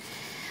had.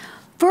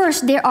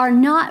 First, there are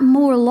not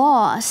more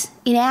laws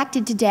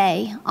enacted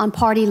today on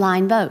party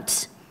line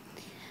votes.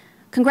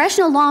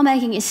 Congressional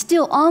lawmaking is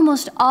still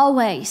almost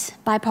always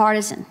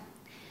bipartisan.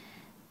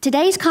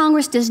 Today's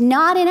Congress does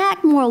not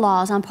enact more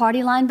laws on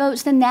party line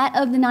votes than that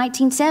of the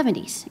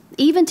 1970s.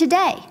 Even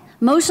today,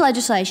 most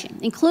legislation,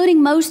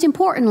 including most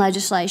important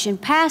legislation,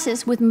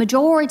 passes with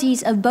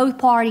majorities of both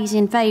parties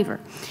in favor.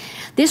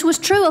 This was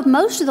true of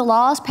most of the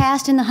laws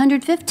passed in the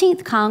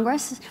 115th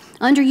Congress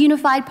under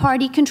unified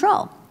party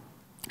control.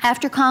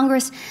 After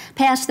Congress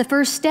passed the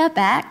First Step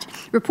Act,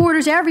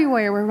 reporters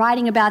everywhere were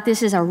writing about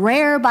this as a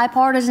rare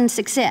bipartisan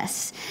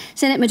success.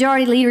 Senate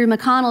Majority Leader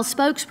McConnell's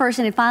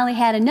spokesperson had finally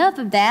had enough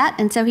of that,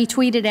 and so he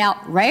tweeted out,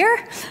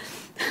 "Rare?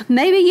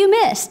 Maybe you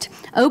missed.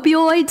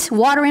 Opioids,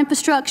 water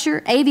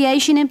infrastructure,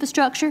 aviation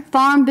infrastructure,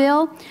 farm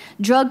bill,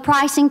 drug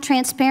pricing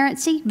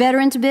transparency,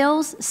 veterans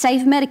bills,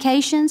 safe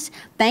medications,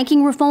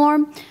 banking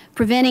reform,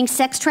 preventing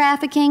sex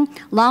trafficking,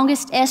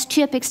 longest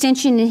S-chip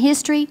extension in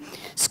history,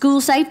 school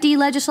safety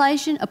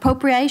legislation,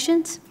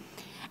 appropriations."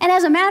 And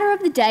as a matter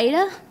of the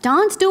data,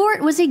 Don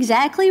Stewart was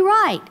exactly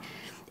right.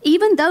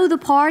 Even though the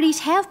parties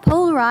have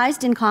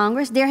polarized in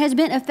Congress, there has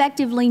been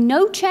effectively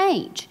no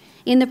change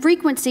in the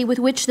frequency with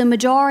which the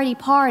majority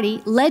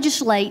party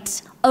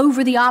legislates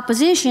over the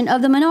opposition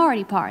of the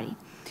minority party.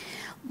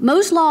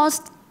 Most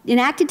laws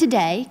enacted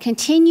today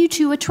continue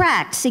to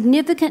attract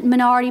significant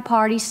minority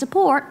party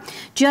support,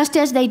 just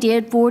as they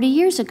did 40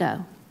 years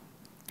ago.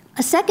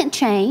 A second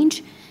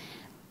change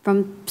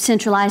from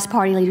centralized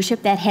party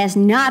leadership that has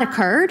not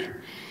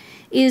occurred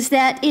is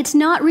that it's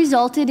not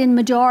resulted in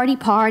majority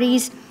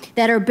parties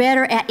that are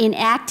better at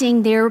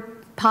enacting their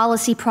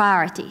policy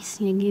priorities,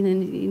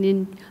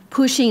 in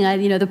pushing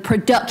the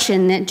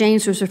production that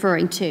James was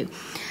referring to.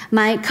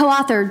 My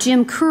co-author,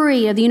 Jim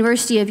Curry of the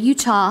University of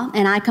Utah,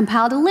 and I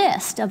compiled a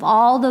list of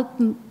all the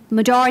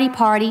majority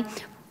party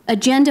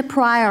agenda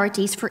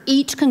priorities for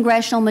each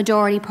congressional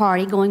majority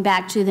party going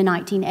back to the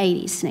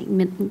 1980s,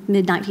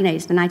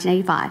 mid-1980s, to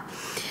 1985.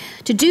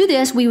 To do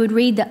this, we would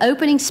read the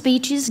opening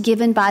speeches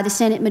given by the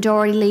Senate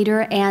Majority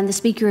Leader and the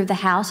Speaker of the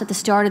House at the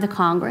start of the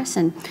Congress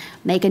and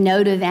make a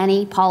note of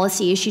any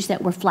policy issues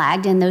that were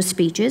flagged in those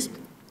speeches.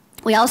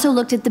 We also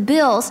looked at the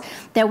bills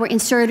that were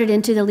inserted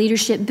into the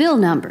leadership bill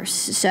numbers.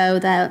 So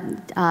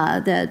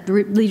the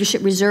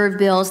leadership reserve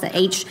bills, the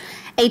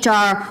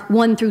HR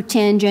 1 through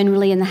 10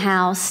 generally in the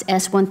House,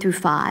 S 1 through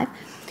 5.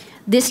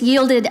 This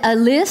yielded a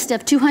list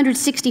of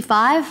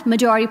 265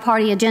 majority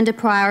party agenda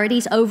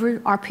priorities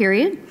over our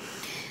period.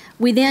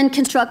 We then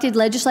constructed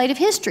legislative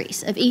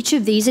histories of each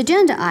of these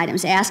agenda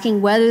items,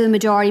 asking whether the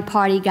majority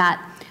party got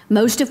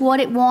most of what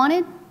it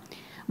wanted,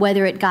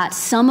 whether it got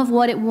some of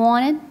what it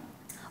wanted,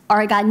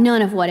 or it got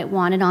none of what it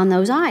wanted on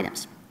those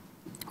items.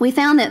 we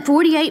found that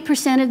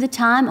 48% of the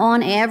time,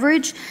 on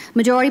average,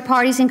 majority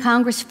parties in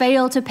Congress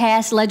fail to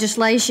pass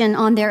legislation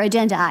on their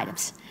agenda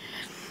items.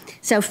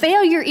 So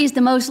failure is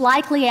the most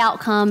likely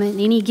outcome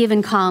in any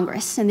given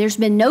Congress, and there's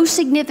been no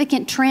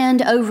significant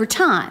trend over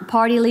time.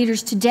 Party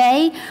leaders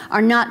today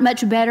are not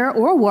much better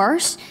or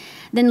worse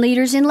than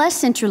leaders in less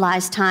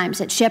centralized times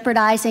at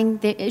shepherding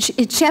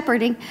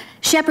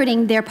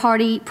their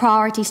party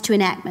priorities to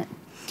enactment.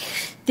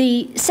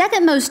 The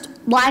second most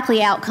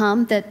likely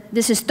outcome, that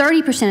this is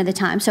 30% of the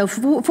time, so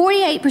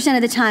 48%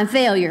 of the time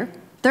failure,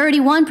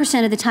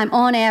 31% of the time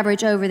on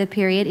average over the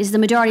period, is the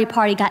majority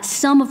party got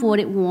some of what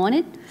it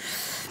wanted,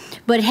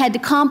 but it had to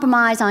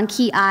compromise on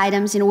key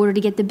items in order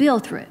to get the bill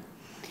through.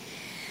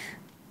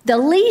 The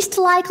least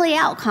likely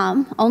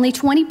outcome, only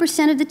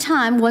 20% of the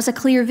time, was a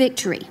clear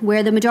victory,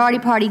 where the majority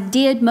party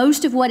did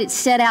most of what it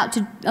set out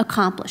to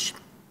accomplish.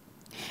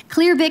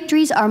 Clear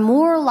victories are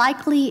more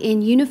likely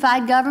in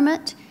unified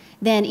government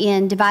than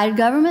in divided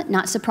government,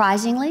 not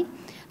surprisingly.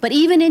 But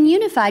even in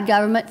unified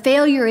government,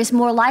 failure is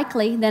more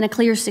likely than a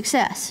clear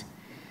success.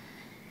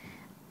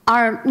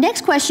 Our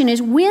next question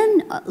is,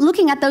 when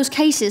looking at those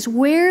cases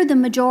where the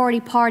majority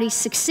party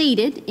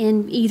succeeded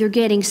in either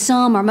getting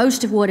some or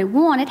most of what it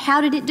wanted, how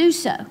did it do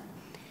so?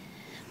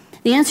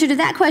 The answer to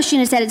that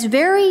question is that it's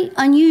very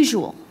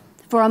unusual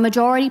for a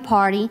majority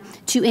party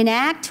to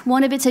enact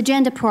one of its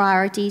agenda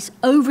priorities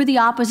over the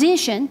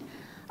opposition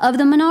of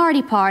the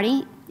minority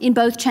party in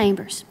both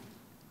chambers.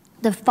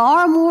 The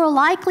far more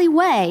likely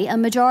way a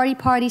majority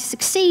party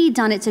succeeds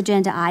on its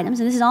agenda items,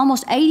 and this is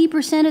almost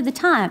 80% of the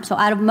time, so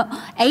out of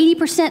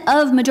 80%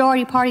 of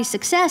majority party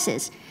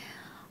successes,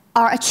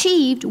 are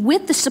achieved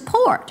with the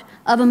support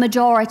of a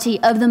majority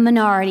of the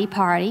minority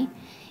party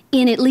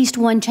in at least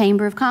one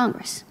chamber of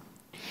Congress.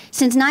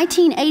 Since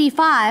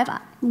 1985,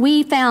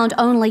 we found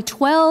only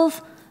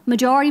 12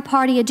 majority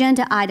party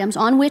agenda items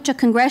on which a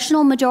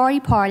congressional majority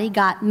party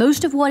got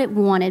most of what it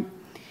wanted,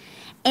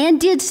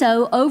 and did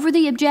so over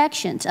the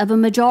objections of a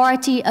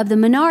majority of the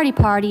minority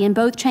party in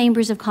both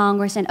chambers of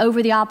Congress and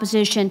over the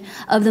opposition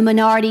of the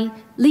minority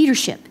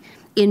leadership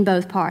in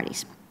both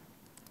parties.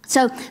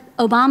 So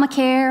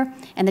Obamacare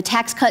and the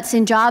Tax Cuts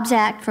and Jobs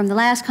Act from the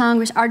last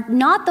Congress are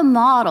not the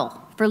model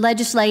for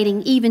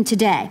legislating even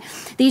today.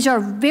 These are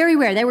very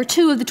rare. They were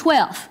 2 of the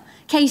 12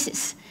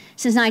 cases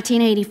since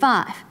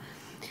 1985.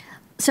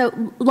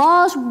 So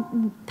laws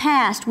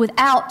passed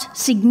without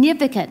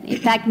significant, in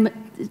fact,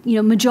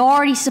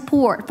 majority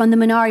support from the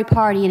minority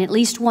party in at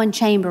least one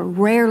chamber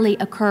rarely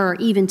occur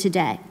even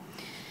today.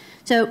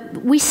 So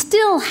we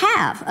still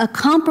have a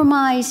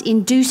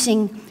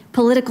compromise-inducing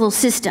political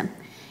system,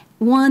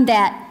 one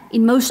that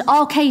in most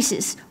all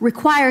cases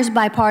requires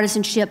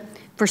bipartisanship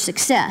for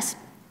success.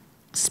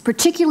 It's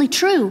particularly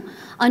true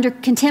under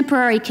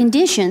contemporary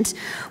conditions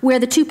where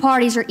the two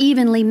parties are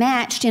evenly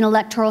matched in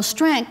electoral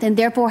strength and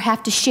therefore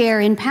have to share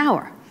in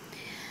power.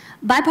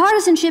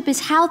 Bipartisanship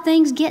is how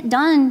things get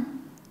done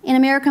in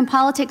American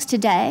politics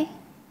today,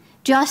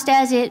 just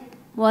as it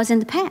was in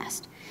the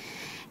past.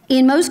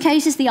 In most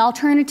cases, the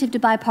alternative to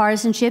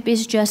bipartisanship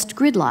is just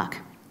gridlock.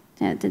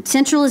 The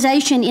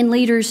centralization in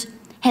leaders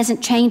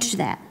hasn't changed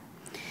that.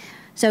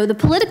 So the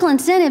political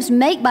incentives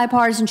make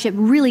bipartisanship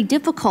really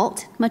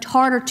difficult, much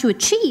harder to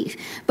achieve,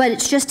 but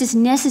it's just as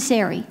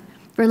necessary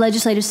for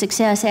legislative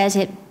success as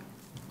it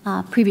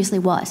previously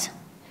was.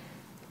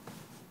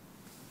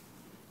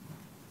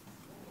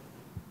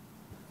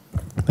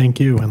 Thank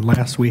you. And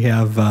last we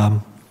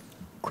have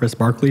Chris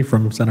Barkley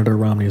from Senator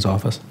Romney's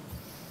office.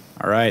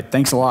 All right.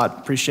 Thanks a lot.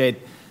 Appreciate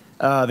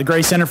the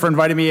Gray Center for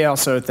inviting me. I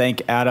also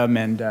thank Adam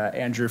and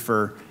Andrew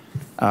for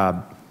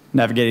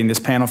navigating this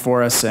panel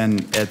for us.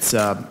 And it's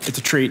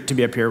a treat to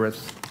be up here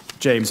with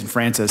James and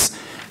Francis.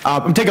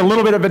 I'm taking a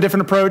little bit of a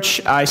different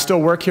approach. I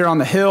still work here on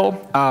the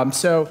Hill.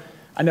 So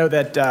I know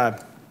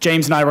that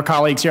James and I were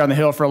colleagues here on the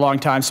Hill for a long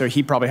time, so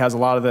he probably has a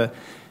lot of the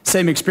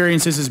same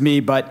experiences as me.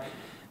 But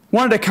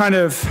wanted to kind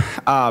of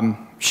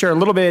share a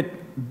little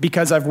bit,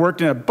 because I've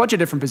worked in a bunch of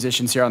different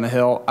positions here on the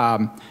Hill.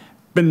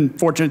 Been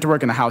fortunate to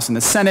work in the House and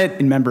the Senate,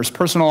 in members'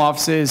 personal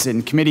offices,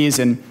 in committees,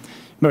 and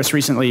most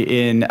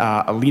recently in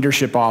a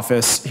leadership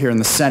office here in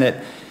the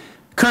Senate.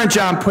 Current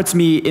job puts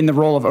me in the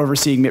role of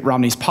overseeing Mitt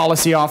Romney's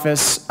policy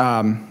office,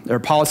 or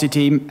policy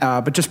team.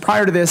 But just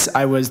prior to this,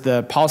 I was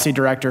the policy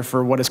director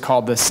for what is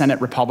called the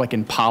Senate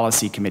Republican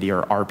Policy Committee,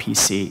 or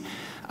RPC.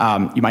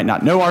 You might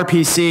not know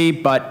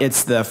RPC, but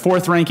it's the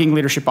 4th ranking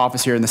leadership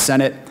office here in the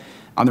Senate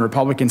on the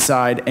Republican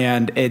side,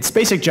 and its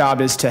basic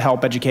job is to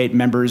help educate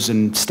members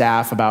and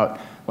staff about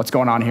what's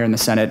going on here in the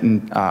Senate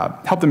and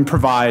help them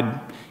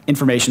provide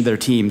information to their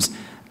teams.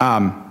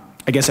 I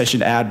guess I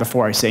should add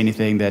before I say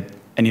anything that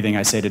anything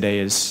I say today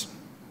is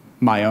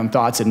my own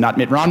thoughts and not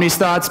Mitt Romney's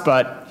thoughts,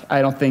 but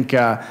I don't think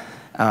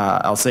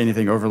I'll say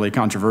anything overly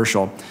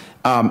controversial.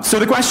 So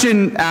the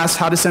question asks,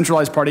 how does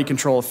centralized party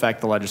control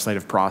affect the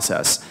legislative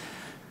process?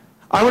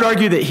 I would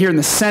argue that here in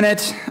the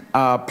Senate,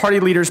 party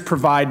leaders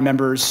provide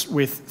members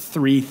with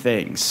 3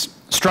 things: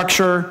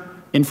 structure,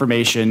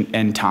 information,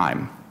 and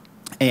time.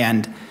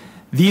 And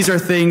these are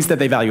things that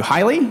they value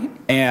highly,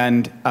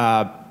 and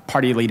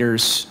party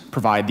leaders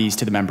provide these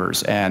to the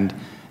members, and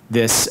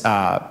this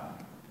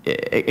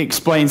it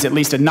explains at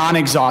least a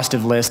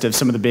non-exhaustive list of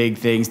some of the big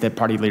things that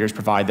party leaders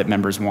provide that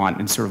members want,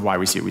 and sort of why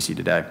we see what we see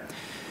today.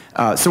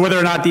 So whether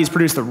or not these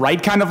produce the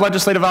right kind of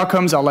legislative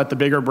outcomes, I'll let the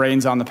bigger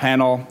brains on the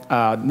panel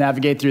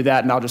navigate through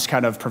that, and I'll just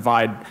kind of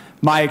provide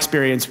my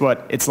experience,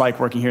 what it's like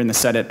working here in the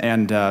Senate,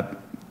 and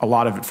a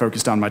lot of it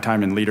focused on my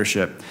time in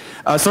leadership.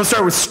 So let's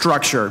start with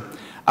structure.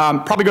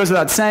 Probably goes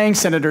without saying,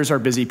 senators are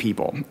busy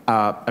people.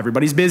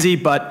 Everybody's busy,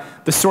 but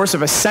the source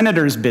of a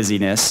senator's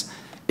busyness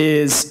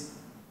is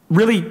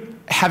really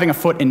having a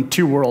foot in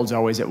two worlds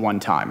always at one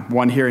time,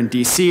 one here in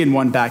DC and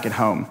one back at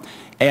home.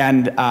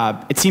 And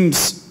it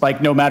seems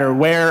like no matter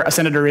where a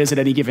senator is at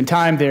any given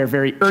time, they're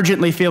very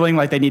urgently feeling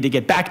like they need to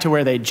get back to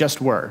where they just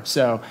were.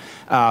 So,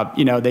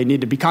 you know, they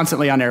need to be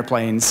constantly on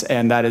airplanes,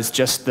 and that is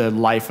just the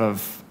life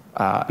of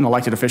an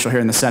elected official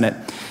here in the Senate.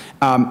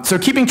 So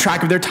keeping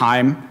track of their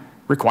time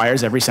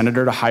requires every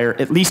senator to hire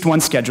at least one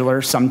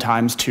scheduler,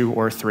 sometimes two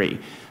or three.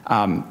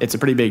 It's a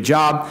pretty big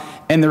job,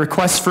 and the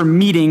requests for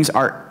meetings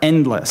are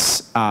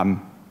endless.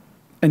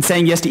 And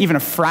saying yes to even a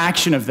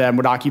fraction of them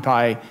would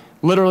occupy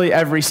literally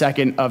every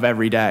second of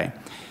every day.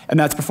 And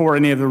that's before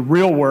any of the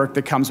real work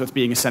that comes with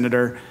being a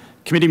senator: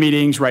 committee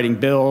meetings, writing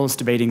bills,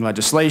 debating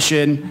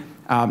legislation,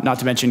 not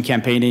to mention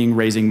campaigning,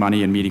 raising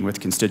money, and meeting with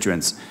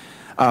constituents.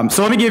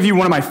 So let me give you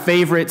one of my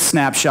favorite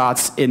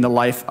snapshots in the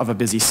life of a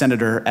busy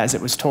senator, as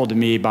it was told to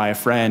me by a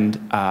friend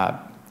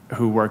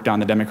who worked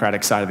on the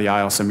Democratic side of the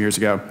aisle some years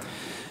ago.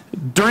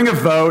 During a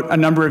vote a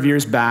number of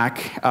years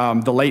back,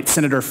 the late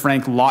Senator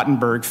Frank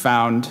Lautenberg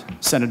found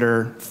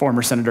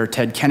former Senator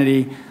Ted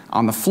Kennedy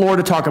on the floor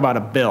to talk about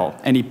a bill,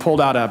 and he pulled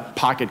out a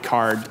pocket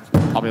card,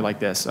 probably like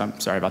this. I'm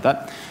sorry about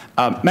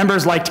that.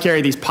 Members like to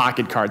carry these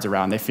pocket cards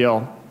around. They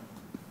feel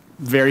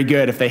very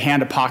good if they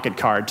hand a pocket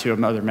card to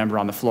another member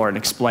on the floor and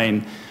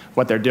explain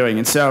what they're doing.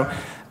 And so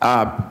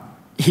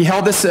he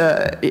held this,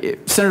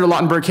 Senator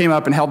Lautenberg came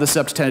up and held this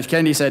up to Ted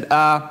Kennedy. He said,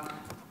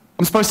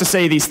 I'm supposed to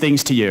say these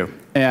things to you.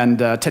 And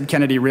Ted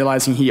Kennedy,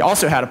 realizing he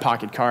also had a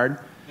pocket card,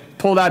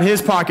 pulled out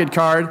his pocket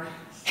card,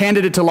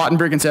 handed it to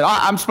Lautenberg and said,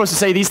 I'm supposed to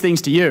say these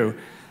things to you.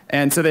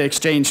 And so they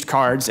exchanged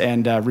cards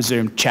and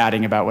resumed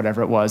chatting about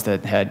whatever it was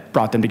that had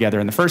brought them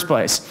together in the first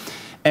place.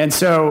 And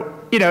so,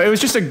 you know, it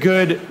was just a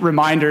good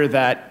reminder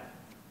that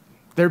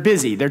they're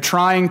busy. They're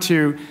trying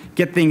to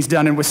get things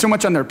done, and with so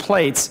much on their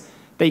plates,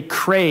 they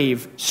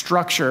crave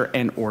structure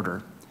and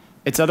order.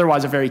 It's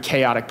otherwise a very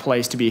chaotic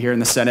place to be here in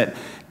the Senate,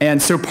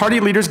 and so party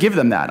leaders give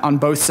them that on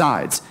both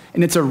sides,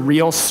 and it's a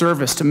real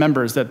service to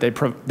members that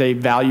they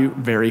value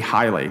very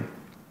highly.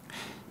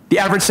 The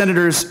average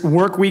senator's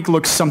work week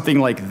looks something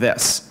like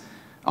this.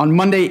 On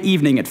Monday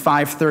evening at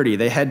 5:30,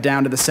 they head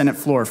down to the Senate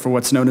floor for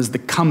what's known as the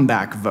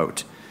comeback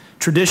vote.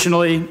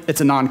 Traditionally, it's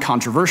a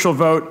non-controversial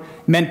vote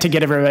meant to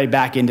get everybody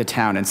back into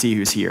town and see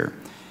who's here.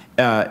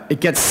 It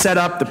gets set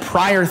up the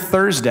prior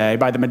Thursday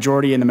by the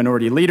majority and the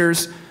minority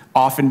leaders,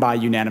 often by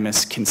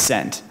unanimous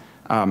consent.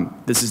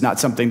 This is not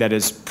something that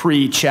is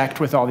pre-checked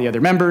with all the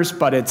other members,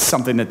 but it's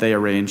something that they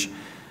arrange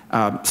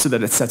so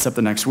that it sets up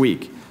the next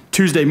week.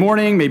 Tuesday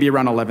morning, maybe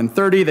around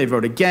 11:30, they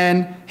vote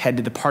again, head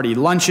to the party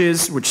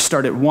lunches, which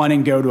start at 1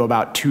 and go to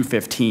about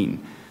 2:15.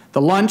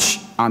 The lunch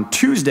on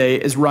Tuesday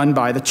is run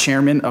by the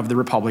chairman of the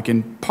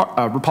Republican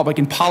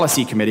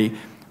Policy Committee,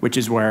 which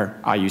is where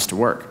I used to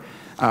work.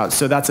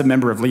 So that's a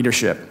member of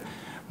leadership.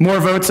 More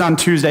votes on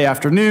Tuesday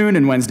afternoon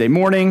and Wednesday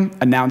morning,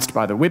 announced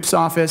by the whip's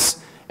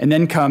office, and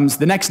then comes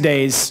the next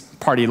day's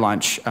party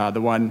lunch,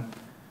 the one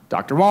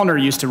Dr. Wallner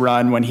used to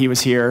run when he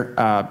was here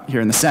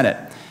in the Senate.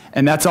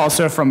 And that's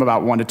also from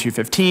about 1 to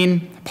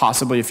 2:15,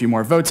 possibly a few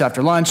more votes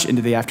after lunch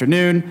into the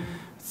afternoon.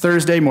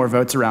 Thursday, more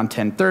votes around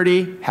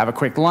 10:30, have a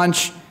quick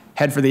lunch,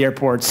 head for the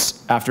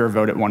airports after a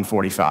vote at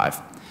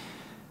 1:45.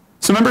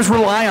 So members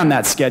rely on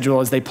that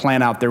schedule as they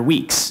plan out their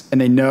weeks, and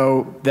they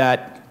know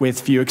that, with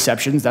few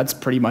exceptions, that's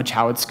pretty much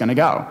how it's going to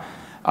go.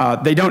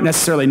 They don't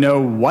necessarily know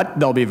what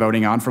they'll be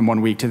voting on from one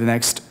week to the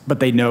next,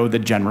 but they know the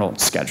general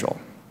schedule.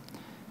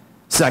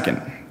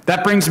 Second,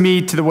 that brings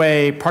me to the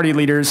way party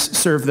leaders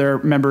serve their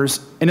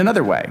members in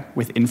another way,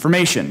 with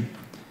information.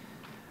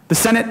 The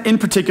Senate, in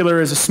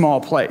particular, is a small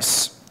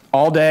place.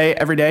 All day,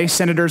 every day,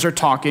 senators are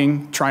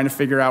talking, trying to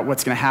figure out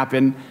what's going to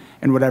happen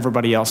and what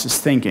everybody else is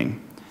thinking.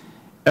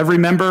 Every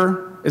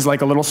member is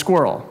like a little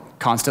squirrel,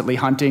 constantly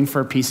hunting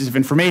for pieces of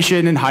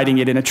information and hiding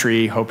it in a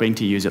tree, hoping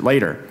to use it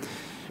later.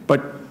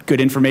 But good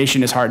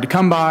information is hard to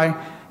come by,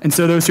 and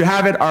so those who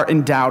have it are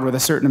endowed with a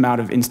certain amount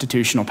of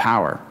institutional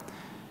power.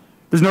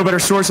 There's no better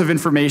source of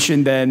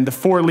information than the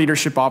 4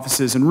 leadership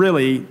offices, and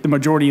really, the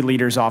majority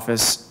leader's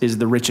office is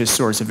the richest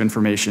source of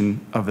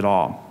information of it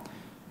all.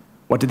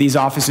 What do these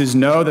offices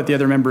know that the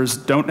other members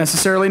don't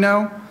necessarily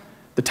know?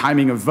 The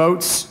timing of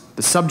votes,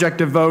 the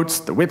subject of votes,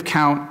 the whip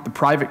count, the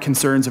private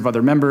concerns of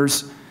other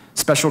members,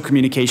 special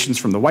communications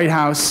from the White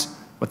House,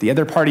 what the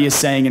other party is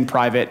saying in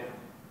private.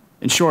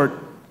 In short,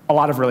 a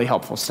lot of really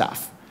helpful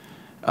stuff.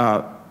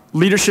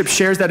 Leadership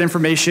shares that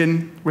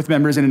information with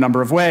members in a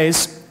number of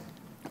ways.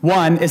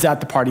 One is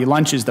at the party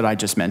lunches that I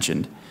just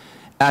mentioned.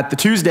 At the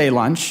Tuesday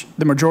lunch,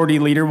 the majority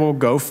leader will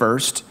go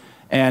first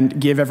and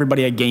give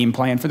everybody a game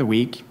plan for the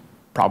week,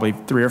 probably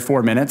 3 or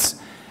 4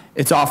 minutes.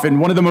 It's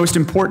often one of the most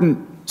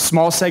important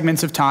small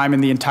segments of time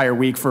in the entire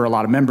week for a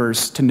lot of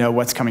members to know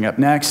what's coming up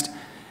next.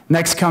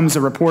 Next comes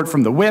a report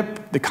from the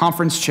whip, the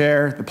conference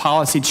chair, the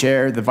policy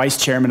chair, the vice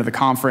chairman of the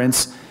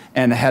conference,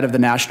 and the head of the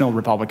National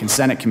Republican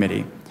Senate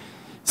Committee.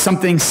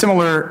 Something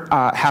similar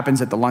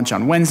happens at the lunch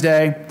on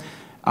Wednesday.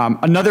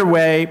 Another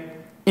way,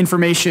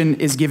 information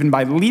is given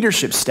by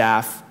leadership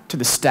staff to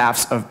the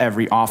staffs of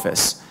every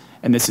office.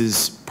 And this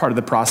is part of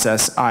the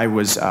process I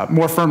was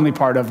more firmly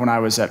part of when I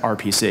was at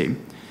RPC.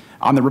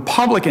 On the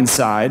Republican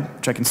side,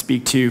 which I can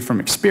speak to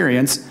from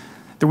experience,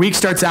 the week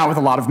starts out with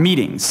a lot of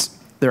meetings.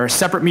 There are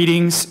separate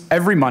meetings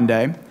every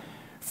Monday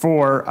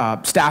for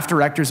staff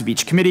directors of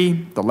each committee,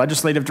 the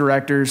legislative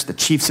directors, the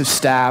chiefs of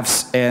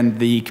staffs, and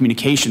the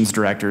communications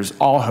directors,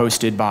 all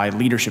hosted by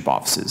leadership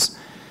offices.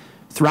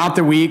 Throughout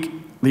the week,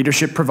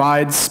 leadership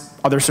provides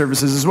other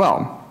services as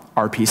well.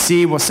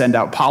 RPC will send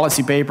out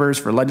policy papers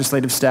for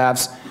legislative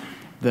staffs.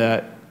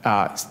 The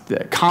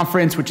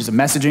conference, which is a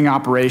messaging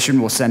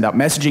operation, will send out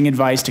messaging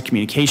advice to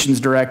communications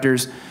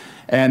directors.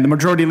 And the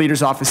majority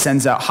leader's office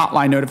sends out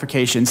hotline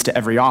notifications to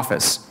every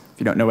office. If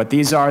you don't know what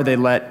these are, they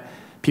let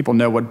people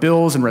know what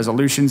bills and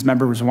resolutions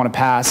members want to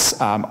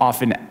pass,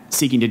 often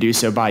seeking to do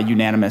so by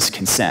unanimous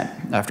consent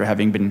after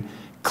having been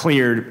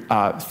cleared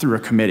through a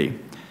committee.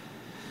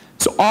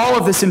 So all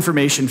of this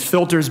information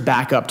filters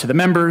back up to the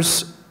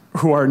members,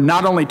 who are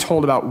not only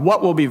told about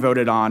what will be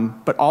voted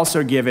on, but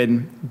also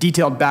given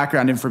detailed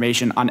background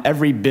information on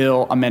every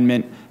bill,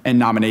 amendment, and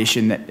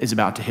nomination that is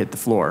about to hit the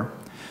floor.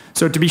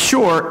 So to be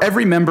sure,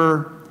 every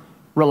member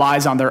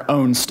relies on their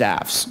own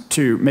staffs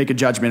to make a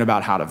judgment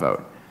about how to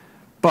vote.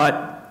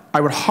 But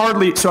I'd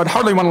hardly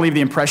want to leave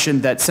the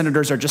impression that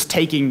senators are just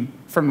taking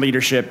from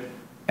leadership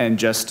and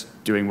just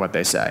doing what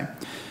they say.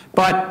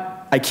 But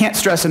I can't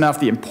stress enough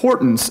the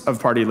importance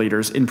of party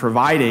leaders in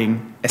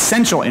providing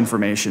essential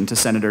information to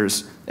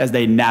senators as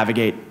they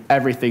navigate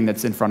everything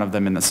that's in front of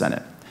them in the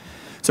Senate.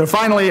 So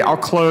finally, I'll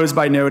close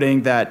by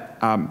noting that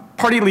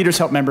party leaders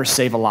help members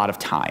save a lot of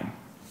time.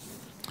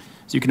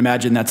 So you can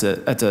imagine that's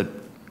a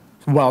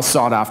well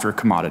sought after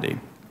commodity.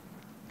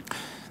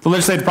 The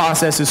legislative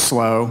process is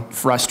slow,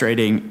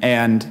 frustrating,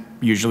 and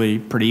usually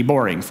pretty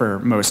boring for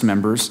most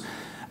members.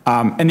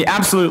 And the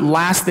absolute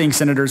last thing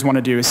senators want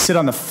to do is sit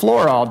on the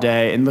floor all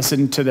day and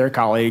listen to their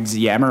colleagues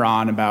yammer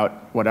on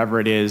about whatever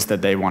it is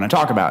that they want to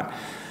talk about.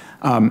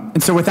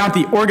 And so without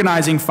the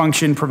organizing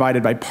function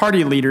provided by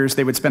party leaders,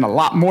 they would spend a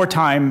lot more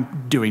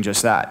time doing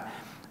just that,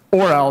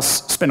 or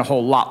else spend a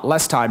whole lot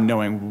less time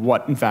knowing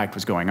what in fact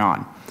was going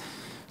on.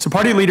 So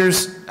party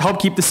leaders help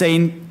keep the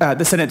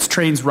Senate's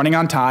trains running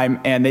on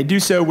time, and they do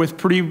so with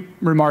pretty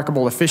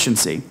remarkable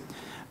efficiency.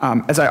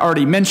 As I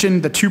already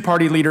mentioned, the two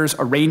party leaders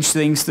arrange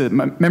things so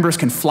that members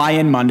can fly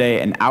in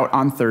Monday and out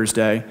on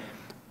Thursday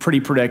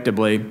pretty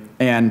predictably.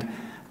 And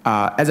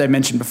as I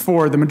mentioned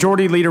before, the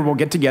majority leader will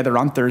get together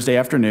on Thursday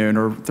afternoon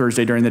or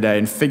Thursday during the day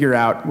and figure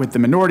out with the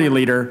minority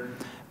leader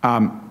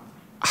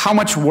how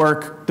much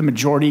work the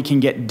majority can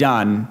get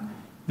done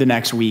the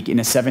next week in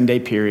a 7-day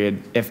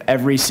period if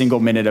every single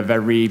minute of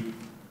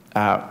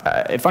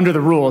if under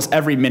the rules,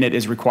 every minute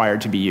is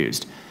required to be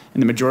used.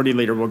 And the majority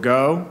leader will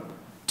go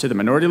to the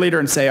minority leader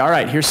and say, all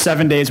right, here's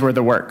 7 days worth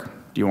of work.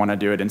 Do you want to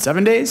do it in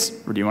 7 days,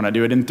 or do you want to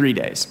do it in 3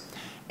 days?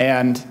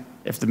 And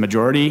if the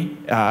minority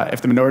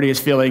is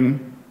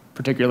feeling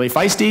particularly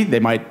feisty,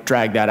 they might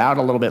drag that out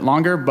a little bit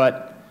longer,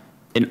 but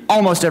in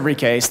almost every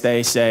case,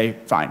 they say,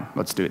 fine,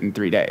 let's do it in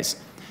 3 days.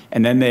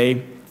 And then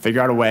they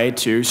figure out a way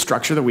to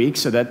structure the week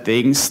so that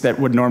things that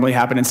would normally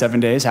happen in 7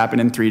 days happen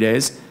in 3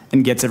 days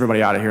and gets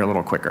everybody out of here a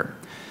little quicker.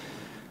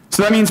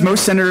 So that means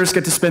most senators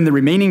get to spend the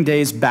remaining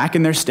days back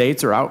in their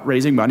states or out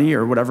raising money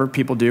or whatever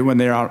people do when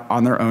they're out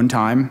on their own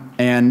time,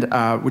 and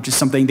which is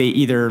something they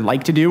either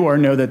like to do or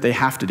know that they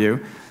have to do.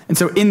 And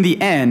so in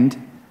the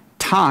end,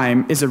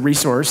 time is a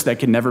resource that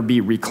can never be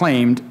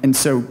reclaimed, and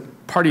so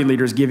party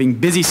leaders giving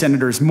busy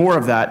senators more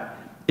of that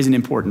is an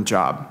important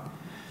job.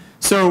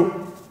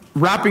 So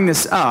wrapping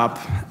this up,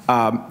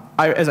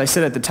 as I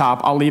said at the top,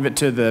 I'll leave it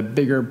to the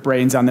bigger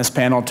brains on this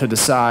panel to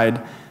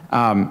decide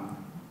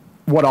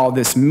what all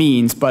this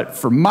means, but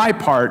for my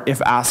part,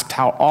 if asked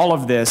how all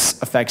of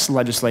this affects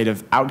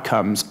legislative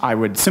outcomes, I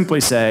would simply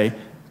say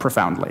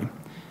profoundly.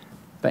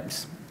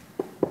 Thanks.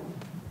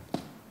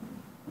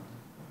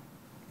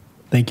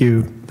 Thank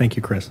you,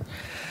 Chris.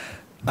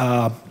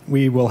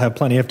 We will have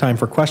plenty of time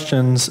for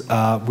questions.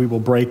 We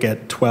will break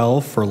at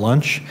 12 for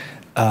lunch,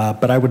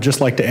 but I would just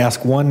like to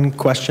ask one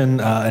question,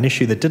 an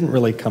issue that didn't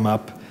really come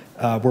up.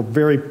 We're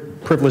very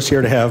privileged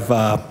here to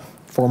have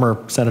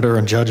former Senator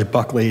and Judge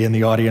Buckley in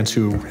the audience,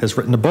 who has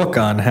written a book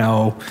on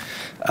how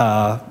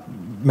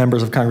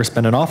members of Congress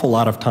spend an awful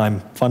lot of time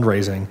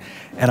fundraising.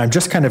 And I'm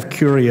just kind of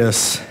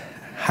curious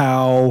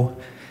how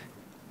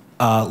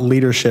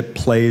leadership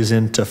plays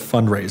into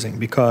fundraising,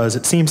 because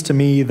it seems to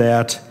me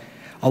that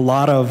a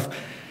lot of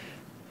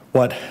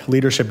what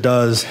leadership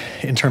does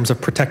in terms of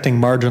protecting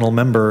marginal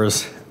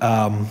members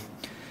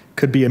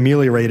could be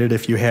ameliorated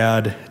if you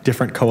had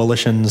different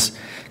coalitions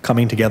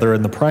coming together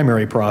in the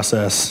primary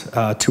process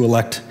to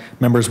elect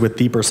members with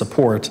deeper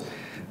support.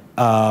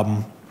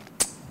 And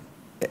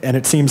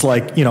it seems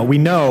like, we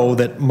know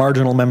that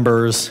marginal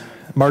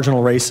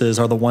races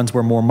are the ones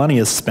where more money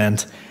is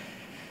spent.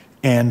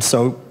 And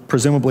so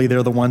presumably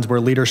they're the ones where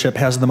leadership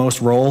has the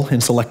most role in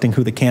selecting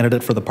who the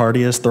candidate for the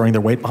party is. Throwing their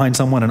weight behind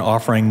someone and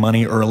offering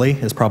money early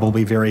is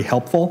probably very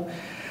helpful.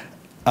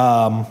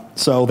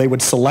 So they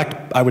would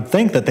select, I would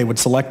think that they would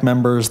select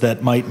members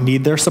that might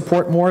need their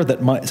support more,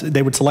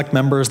 they would select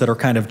members that are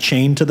kind of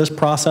chained to this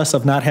process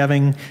of not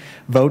having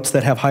votes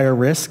that have higher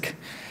risk,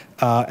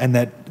 and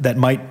that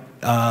might,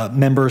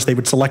 they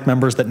would select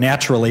members that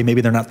naturally, maybe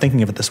they're not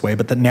thinking of it this way,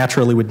 but that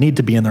naturally would need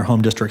to be in their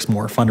home districts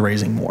more,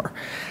 fundraising more.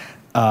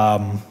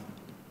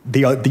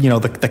 The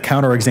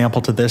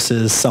counterexample to this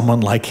is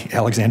someone like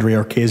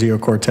Alexandria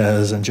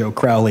Ocasio-Cortez and Joe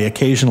Crowley.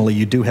 Occasionally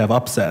you do have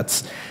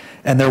upsets.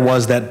 And there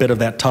was that bit of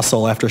that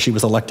tussle after she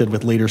was elected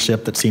with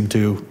leadership that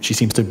she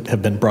seems to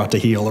have been brought to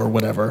heel or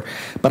whatever.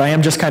 But I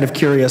am just kind of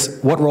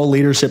curious what role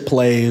leadership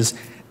plays.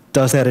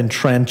 Does that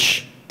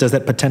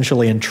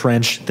potentially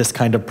entrench this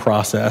kind of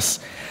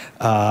process?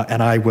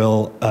 And I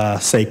will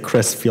say,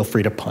 Chris, feel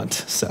free to punt.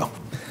 So,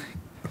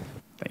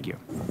 thank you.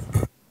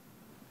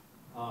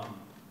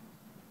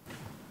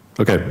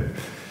 Okay.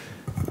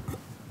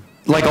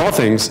 Like all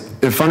things,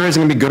 if fundraising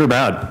can be good or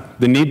bad,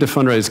 the need to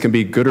fundraise can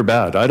be good or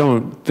bad. I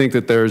don't think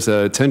that there's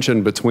a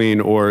tension between,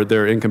 or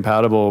they're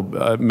incompatible,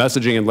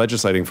 messaging and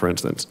legislating, for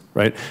instance,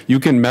 right? You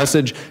can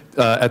message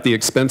at the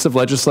expense of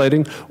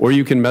legislating, or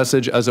you can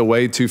message as a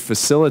way to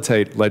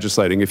facilitate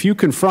legislating. If you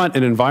confront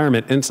an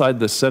environment inside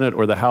the Senate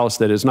or the House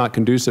that is not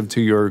conducive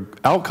to your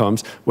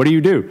outcomes, what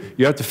do?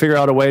 You have to figure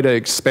out a way to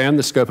expand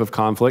the scope of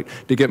conflict,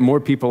 to get more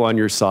people on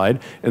your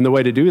side, and the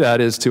way to do that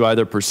is to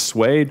either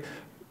persuade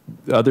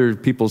other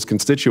people's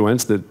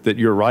constituents that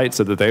you're right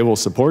so that they will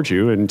support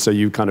you, and so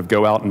you kind of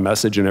go out and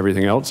message and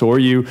everything else, or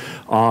you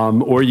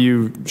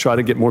try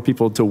to get more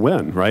people to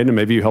win, right? And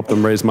maybe you help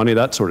them raise money,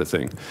 that sort of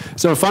thing.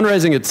 So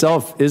fundraising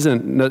itself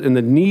isn't, and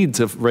the need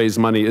to raise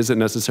money isn't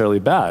necessarily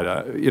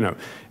bad.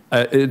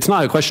 It's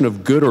not a question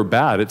of good or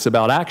bad, it's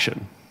about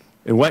action.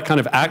 And what kind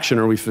of action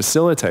are we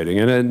facilitating?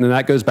 And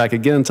that goes back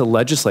again to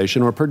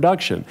legislation or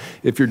production.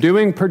 If you're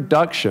doing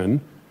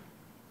production,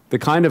 the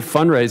kind of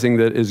fundraising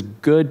that is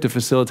good to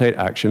facilitate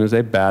action is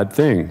a bad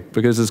thing.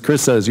 Because as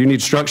Chris says, you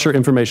need structure,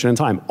 information, and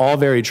time. All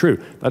very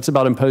true. That's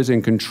about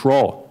imposing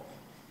control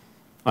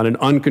on an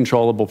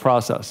uncontrollable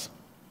process.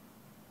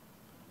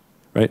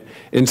 Right?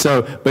 And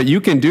so, but you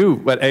can do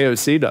what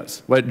AOC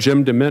does, what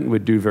Jim DeMint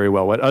would do very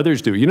well, what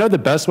others do. You know the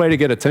best way to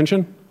get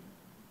attention?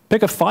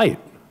 Pick a fight.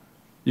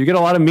 You get a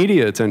lot of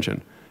media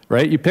attention.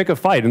 Right? You pick a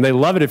fight, and they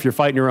love it if you're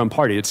fighting your own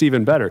party. It's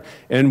even better.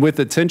 And with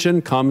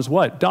attention comes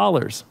what?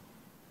 Dollars.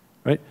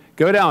 Right?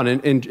 Go down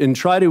and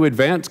try to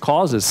advance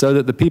causes so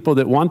that the people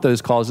that want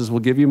those causes will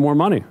give you more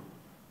money.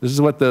 This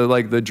is what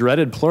the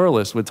dreaded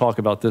pluralists would talk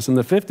about this in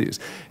the 50s.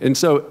 And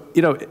so,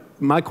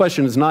 my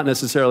question is not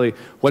necessarily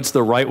what's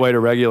the right way to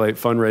regulate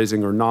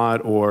fundraising or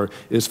not, or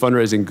is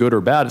fundraising good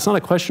or bad. It's not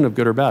a question of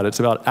good or bad.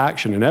 It's about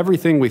action. And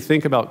everything we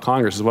think about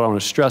Congress, is what I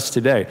want to stress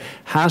today,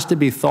 has to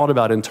be thought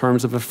about in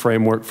terms of a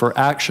framework for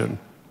action.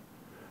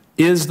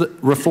 Is the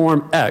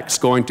Reform X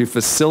going to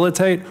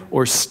facilitate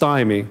or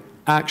stymie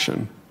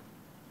action?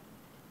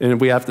 And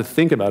we have to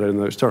think about it in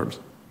those terms.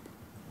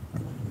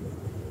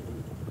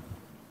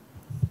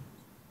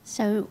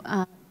 So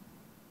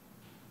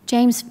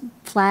James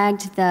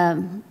flagged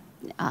the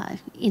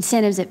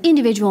incentives of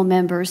individual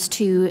members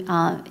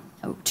to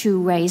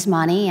raise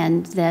money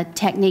and the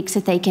techniques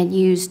that they can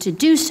use to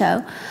do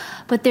so.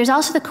 But there's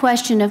also the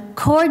question of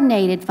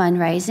coordinated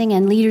fundraising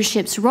and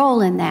leadership's role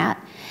in that.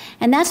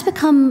 And that's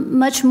become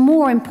much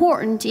more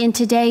important in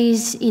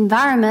today's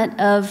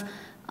environment of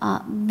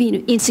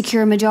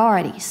insecure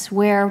majorities,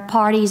 where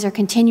parties are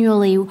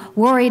continually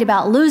worried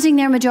about losing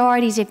their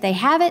majorities if they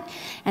have it,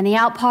 and the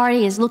out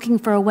party is looking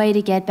for a way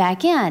to get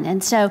back in.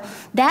 And so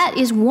that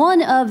is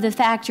one of the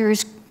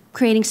factors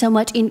creating so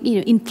much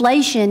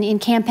inflation in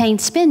campaign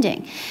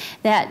spending,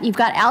 that you've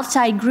got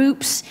outside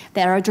groups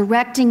that are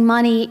directing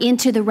money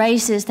into the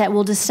races that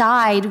will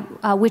decide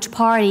which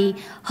party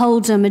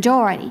holds a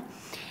majority.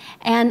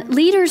 And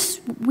leaders,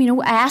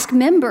 ask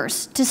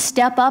members to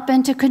step up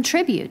and to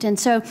contribute. And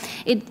so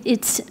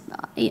it's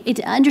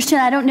understood.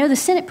 I don't know the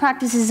Senate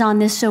practices on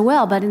this so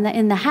well, but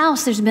in the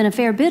House, there's been a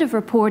fair bit of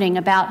reporting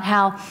about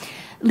how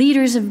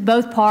leaders of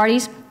both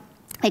parties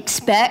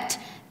expect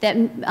that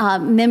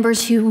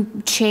members who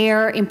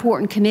chair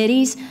important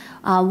committees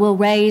will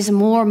raise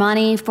more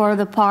money for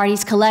the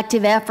party's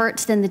collective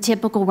efforts than the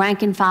typical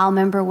rank and file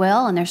member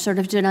will, and there's sort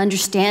of an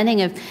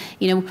understanding of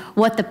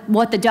what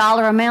the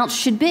dollar amounts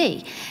should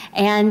be.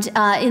 And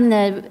in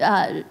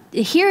the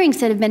hearings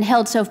that have been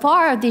held so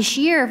far this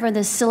year for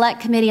the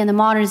Select Committee on the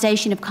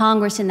Modernization of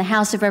Congress in the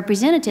House of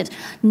Representatives,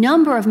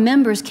 number of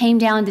members came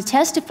down to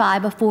testify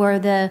before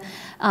the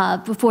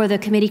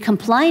committee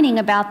complaining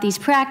about these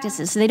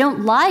practices. So they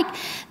don't like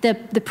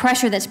the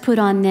pressure that's put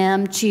on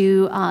them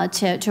to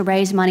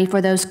raise money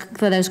for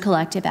those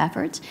collective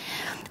efforts.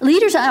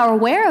 Leaders are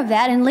aware of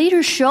that, and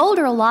leaders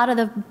shoulder a lot of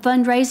the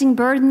fundraising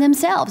burden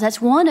themselves.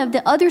 That's one of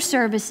the other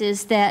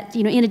services that,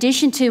 you know, in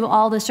addition to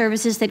all the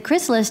services that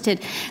Chris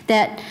listed,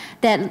 that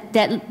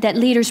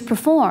leaders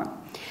perform.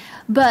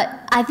 But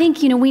I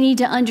think, you know, we need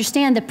to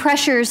understand the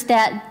pressures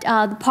that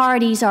the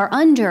parties are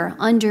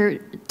under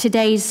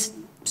today's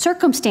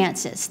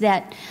circumstances.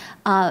 That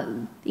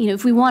you know,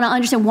 if we want to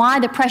understand why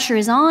the pressure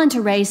is on to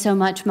raise so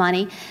much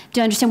money, to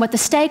understand what the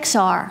stakes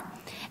are.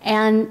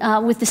 And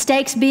with the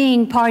stakes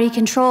being party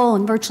control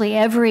in virtually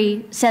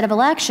every set of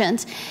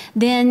elections,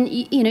 then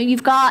you know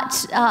you've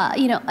got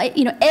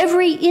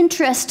every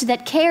interest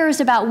that cares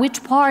about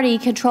which party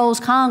controls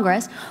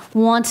Congress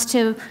wants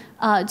to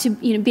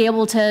be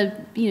able to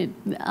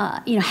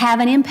have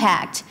an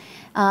impact,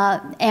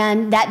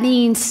 and that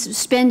means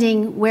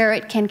spending where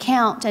it can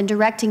count and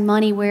directing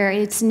money where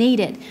it's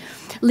needed.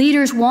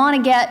 Leaders want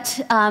to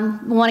get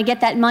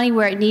that money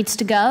where it needs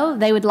to go.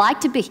 They would like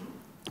to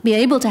be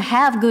able to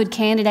have good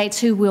candidates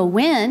who will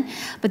win,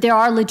 but there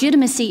are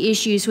legitimacy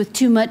issues with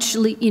too much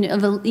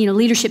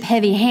leadership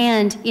heavy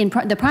hand in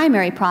the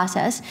primary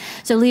process.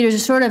 So leaders are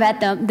sort of at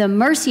the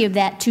mercy of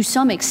that to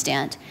some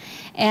extent,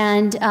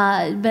 and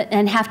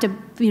have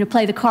to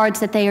play the cards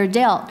that they are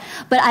dealt.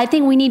 But I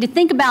think we need to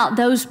think about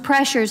those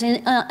pressures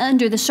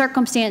under the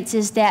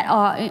circumstances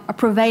that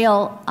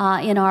prevail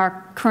in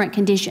our current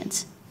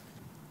conditions.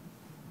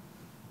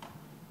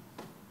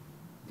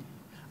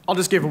 I'll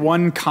just give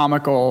one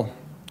comical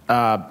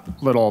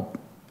little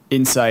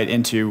insight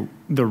into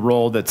the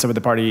role that some of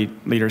the party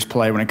leaders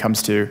play when it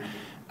comes to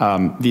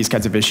these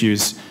kinds of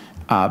issues.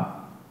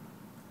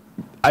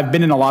 I've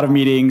been in a lot of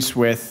meetings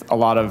with a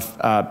lot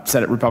of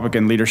Senate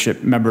Republican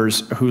leadership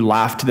members who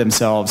laughed to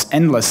themselves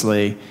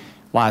endlessly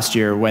last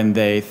year when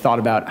they thought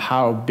about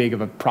how big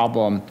of a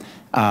problem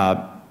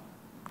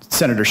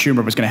Senator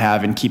Schumer was going to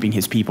have in keeping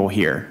his people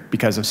here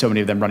because of so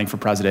many of them running for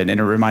president. And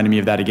it reminded me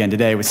of that again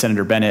today with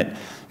Senator Bennett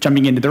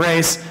jumping into the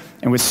race,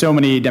 and with so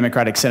many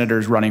Democratic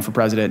senators running for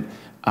president,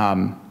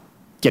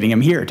 getting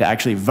them here to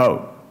actually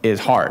vote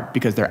is hard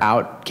because they're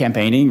out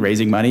campaigning,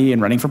 raising money,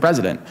 and running for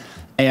president.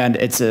 And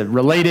it's a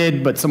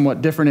related but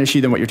somewhat different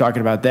issue than what you're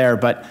talking about there,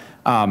 but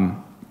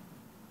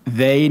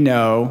they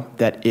know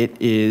that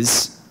it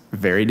is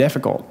very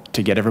difficult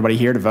to get everybody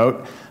here to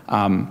vote,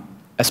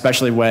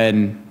 especially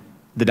when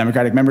the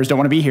Democratic members don't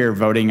want to be here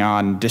voting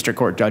on district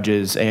court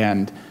judges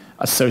and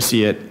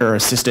associate or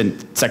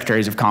assistant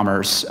secretaries of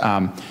commerce,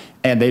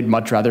 and they'd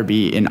much rather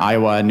be in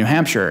Iowa and New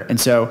Hampshire. And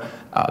so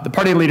the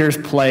party leaders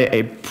play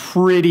a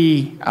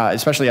pretty,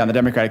 especially on the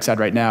Democratic side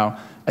right now,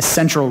 a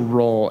central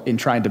role in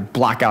trying to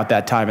block out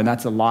that time, and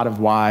that's a lot of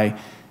why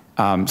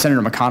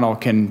Senator McConnell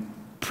can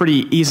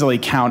pretty easily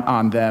count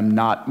on them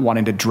not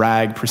wanting to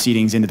drag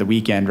proceedings into the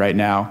weekend right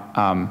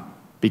now,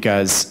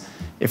 because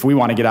if we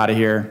want to get out of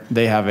here,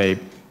 they have a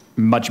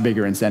much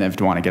bigger incentive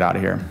to want to get out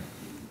of here.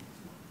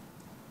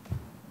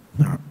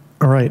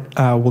 All right,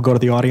 we'll go to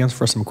the audience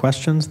for some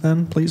questions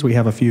then, please. We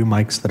have a few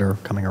mics that are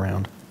coming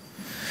around.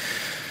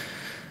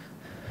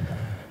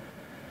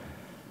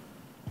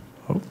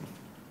 Oh,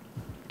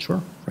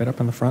 sure, right up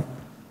in the front.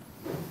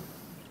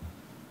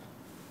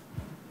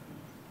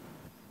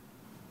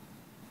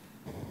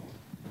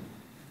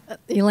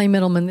 Elaine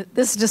Middleman,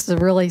 this is just a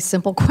really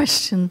simple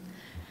question.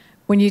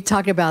 When you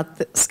talk about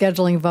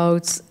scheduling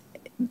votes,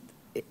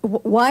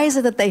 why is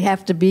it that they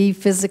have to be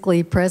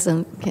physically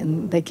present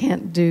and they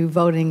can't do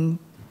voting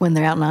when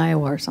they're out in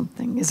Iowa or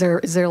something? Is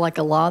there like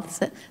a law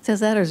that says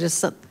that, or is it just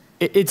something?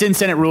 It's in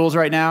Senate rules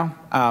right now,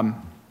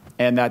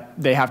 and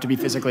that they have to be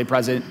physically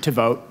present to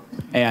vote.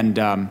 And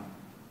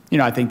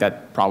I think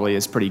that probably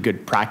is pretty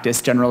good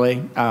practice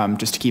generally,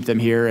 just to keep them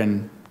here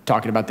and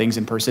talking about things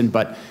in person.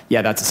 But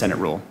yeah, that's a Senate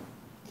rule.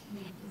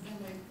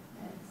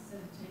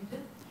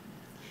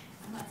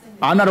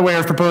 I'm not aware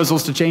of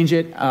proposals to change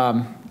it.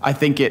 I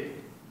think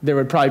there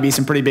would probably be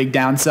some pretty big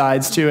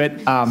downsides to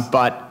it,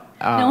 but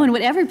no one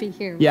would ever be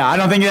here. Yeah, I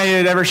don't think they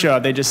would ever show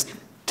up. They just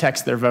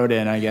text their vote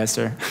in, I guess.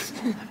 Or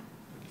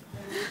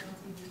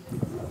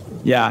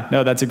yeah,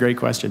 no, that's a great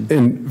question.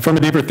 And from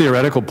a deeper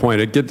theoretical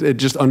point, it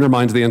just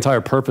undermines the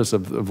entire purpose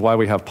of why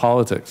we have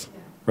politics,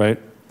 right?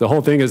 The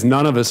whole thing is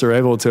none of us are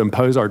able to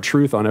impose our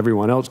truth on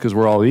everyone else because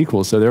we're all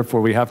equal. So therefore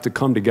we have to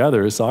come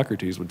together, as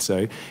Socrates would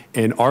say,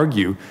 and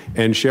argue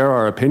and share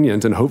our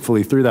opinions, and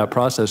hopefully through that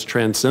process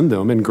transcend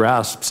them and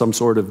grasp some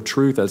sort of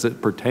truth as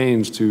it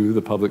pertains to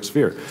the public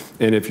sphere.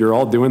 And if you're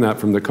all doing that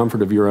from the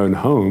comfort of your own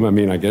home, I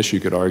mean, I guess you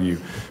could argue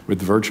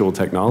with virtual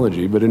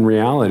technology, but in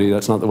reality,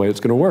 that's not the way it's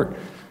going to work.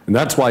 And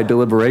that's why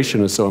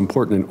deliberation is so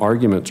important and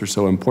arguments are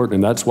so important.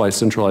 And that's why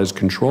centralized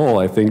control,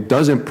 I think,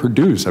 doesn't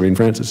produce. I mean,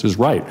 Francis is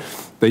right.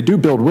 They do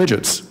build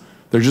widgets.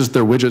 They're just,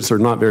 their widgets are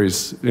not very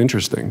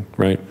interesting,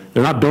 right?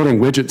 They're not building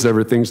widgets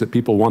over things that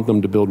people want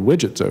them to build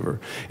widgets over.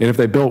 And if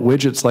they built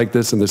widgets like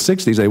this in the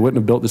 60s, they wouldn't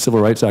have built the Civil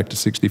Rights Act of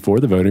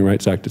 64, the Voting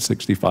Rights Act of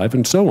 65,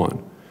 and so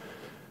on.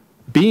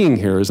 Being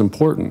here is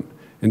important.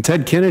 And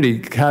Ted Kennedy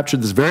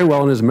captured this very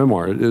well in his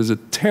memoir. It is a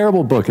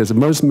terrible book, as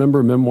most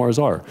member memoirs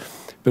are.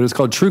 But it's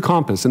called True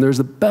Compass, and there's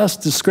the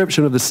best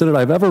description of the Senate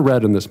I've ever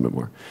read in this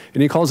memoir.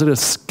 And he calls it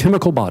a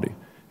chemical body.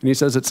 And he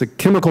says it's a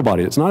chemical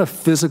body. It's not a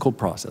physical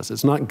process.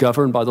 It's not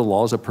governed by the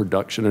laws of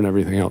production and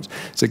everything else.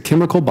 It's a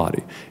chemical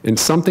body. And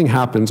something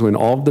happens when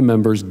all of the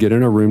members get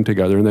in a room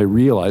together and they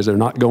realize they're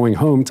not going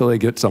home till they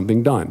get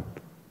something done.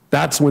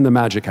 That's when the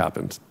magic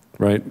happens,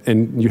 right?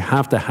 And you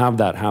have to have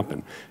that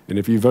happen. And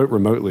if you vote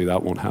remotely,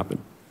 that won't happen.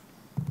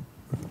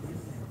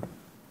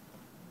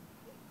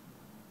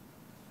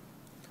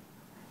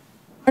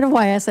 Part of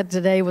why I asked that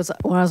today was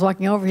when I was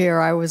walking over here,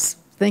 I was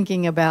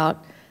thinking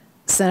about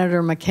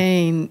Senator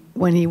McCain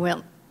when he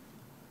went,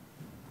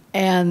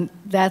 and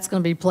that's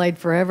going to be played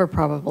forever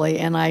probably.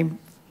 And I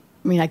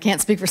mean, I can't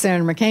speak for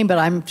Senator McCain, but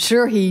I'm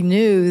sure he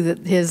knew that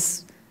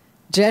his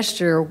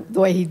gesture,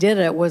 the way he did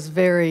it, was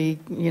very,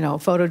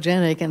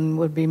 photogenic and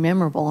would be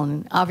memorable.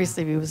 And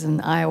obviously, if he was in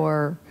Iowa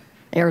or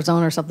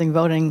Arizona or something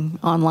voting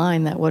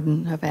online, that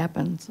wouldn't have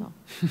happened. So.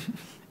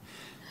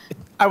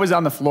 I was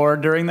on the floor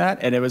during that,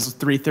 and it was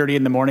 3:30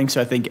 in the morning,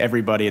 so I think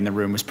everybody in the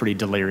room was pretty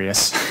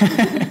delirious.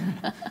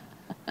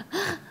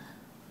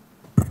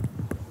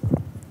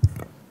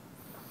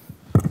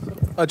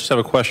 I just have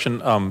a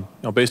question.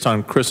 Based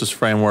on Chris's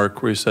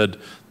framework, where he said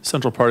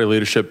Central Party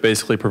leadership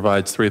basically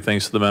provides three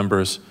things to the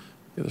members.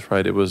 That's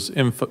right. It was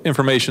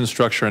information,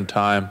 structure, and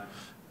time,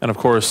 and of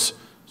course,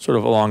 sort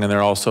of along in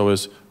there also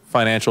is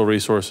financial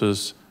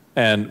resources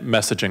and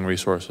messaging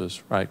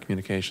resources, right?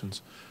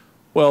 Communications.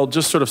 Well,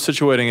 just sort of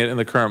situating it in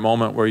the current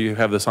moment where you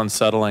have this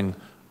unsettling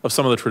of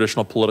some of the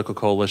traditional political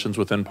coalitions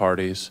within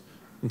parties.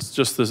 It's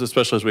just this,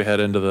 especially as we head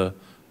into the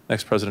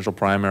next presidential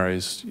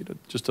primaries,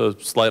 just a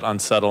slight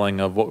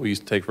unsettling of what we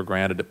used to take for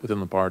granted within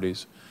the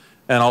parties.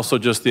 And also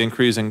just the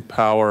increasing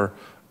power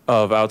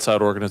of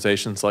outside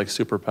organizations like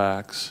super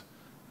PACs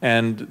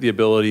and the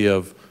ability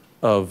of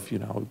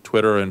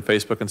Twitter and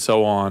Facebook and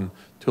so on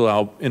to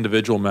allow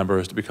individual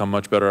members to become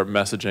much better at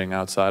messaging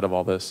outside of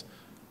all this.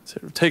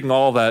 So taking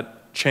all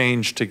that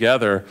change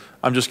together,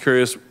 I'm just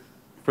curious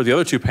for the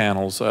other two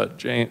panels,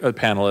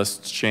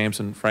 panelists, James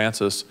and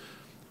Francis,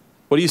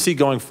 what do you see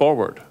going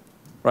forward?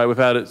 Right, we've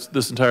had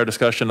this entire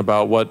discussion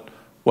about what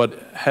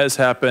has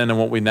happened and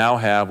what we now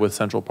have with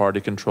central party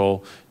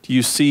control. Do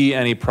you see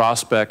any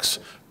prospects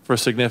for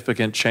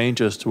significant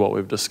changes to what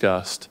we've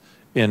discussed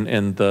in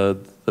the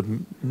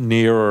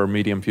near or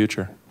medium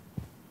future?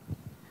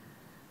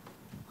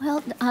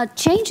 Well,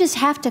 changes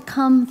have to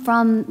come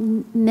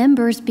from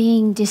members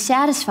being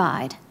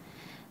dissatisfied.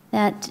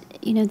 That,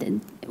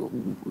 the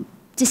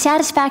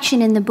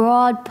dissatisfaction in the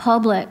broad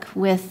public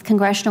with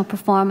congressional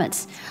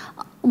performance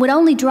would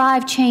only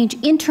drive change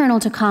internal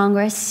to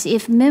Congress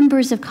if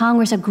members of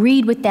Congress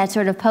agreed with that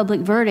sort of public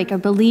verdict or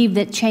believed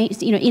that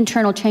change,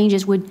 internal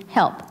changes would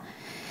help.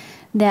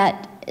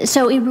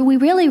 We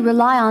really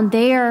rely on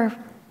their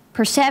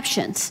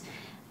perceptions.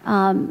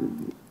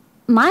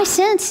 My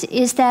sense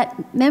is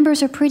that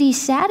members are pretty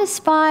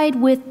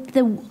satisfied with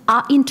the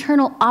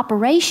internal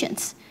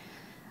operations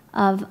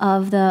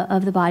of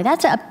the body.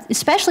 That's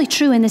especially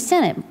true in the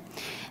Senate.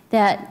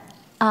 That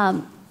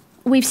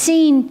we've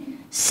seen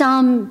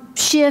some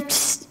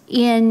shifts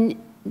in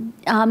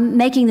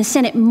making the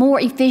Senate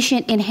more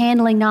efficient in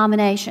handling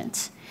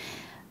nominations,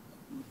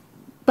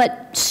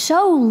 but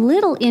so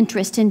little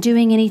interest in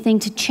doing anything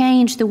to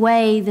change the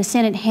way the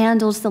Senate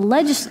handles the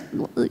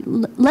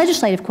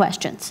legislative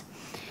questions.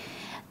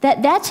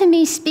 That to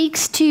me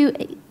speaks to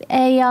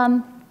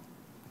an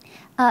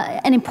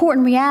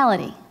important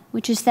reality,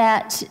 which is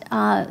that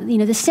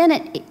the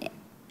Senate,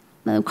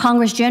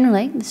 Congress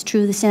generally, it's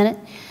true of the Senate,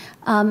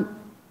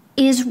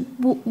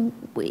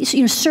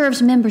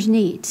 serves members'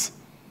 needs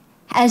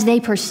as they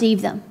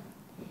perceive them.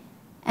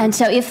 And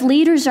so if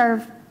leaders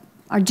are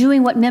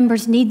doing what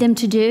members need them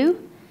to do,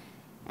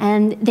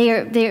 and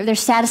they're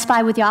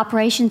satisfied with the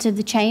operations of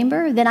the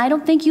chamber, then I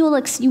don't think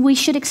we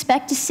should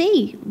expect to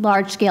see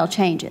large-scale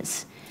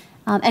changes.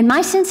 And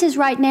my sense is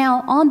right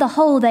now, on the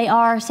whole, they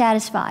are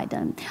satisfied.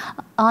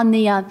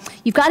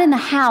 You've got in the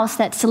House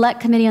that Select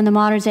Committee on the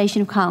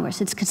Modernization of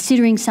Congress. It's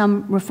considering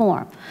some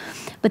reform.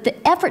 But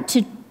the effort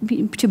to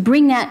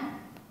bring that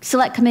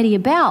Select Committee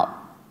about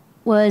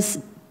was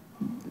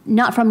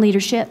not from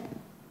leadership,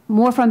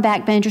 more from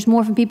backbenchers,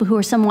 more from people who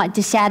are somewhat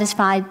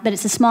dissatisfied, but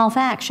it's a small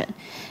faction.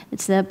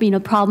 It's the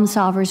problem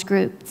solvers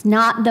group. It's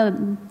not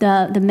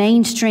the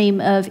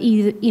mainstream of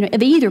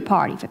either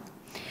party.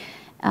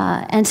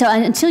 And so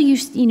until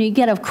you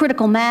get a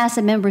critical mass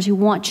of members who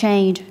want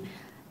change,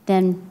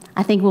 then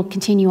I think we'll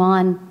continue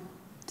on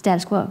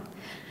status quo.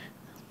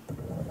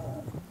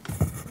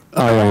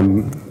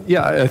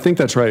 Yeah, I think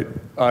that's right.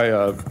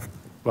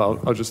 Well,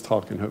 I'll just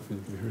talk and hopefully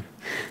you can hear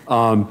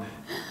me.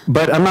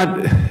 But I'm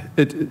not,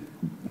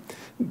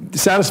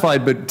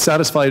 Satisfied, but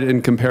satisfied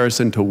in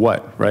comparison to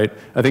what, right?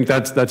 I think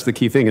that's the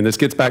key thing, and this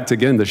gets back to,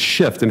 again, the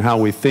shift in how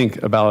we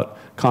think about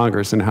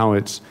Congress and how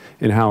it's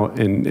and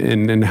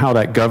how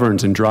that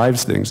governs and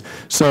drives things.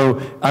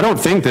 So I don't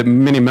think that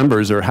many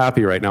members are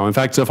happy right now. In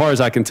fact, so far as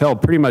I can tell,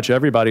 pretty much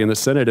everybody in the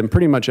Senate and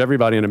pretty much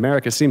everybody in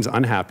America seems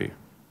unhappy.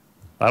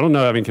 I don't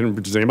know. I mean,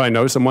 does anybody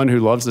know someone who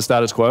loves the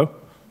status quo?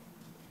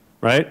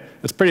 Right?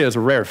 It's a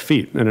rare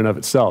feat in and of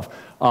itself.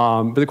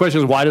 But the question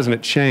is, why doesn't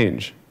it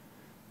change?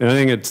 And I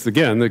think it's,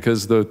 again,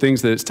 because the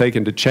things that it's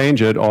taken to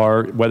change it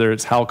are, whether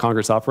it's how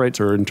Congress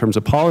operates or in terms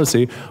of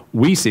policy,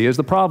 we see as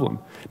the problem.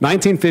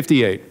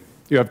 1958,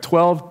 you have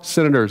 12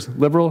 senators,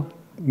 liberal,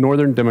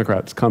 northern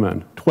Democrats come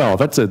in. 12.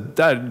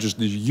 That just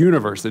the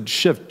universe, that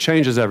shift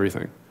changes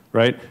everything,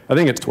 right? I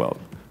think it's 12,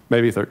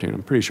 maybe 13.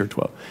 I'm pretty sure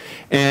 12.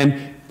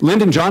 And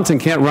Lyndon Johnson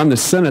can't run the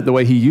Senate the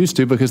way he used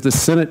to because the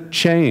Senate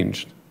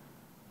changed.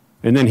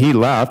 And then he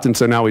left, and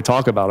so now we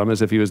talk about him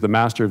as if he was the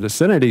master of the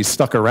Senate. He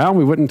stuck around,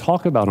 we wouldn't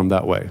talk about him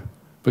that way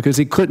because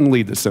he couldn't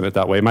lead the Senate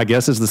that way. My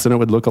guess is the Senate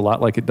would look a lot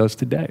like it does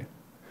today.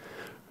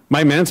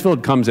 Mike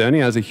Mansfield comes in,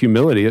 he has a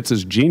humility, it's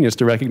his genius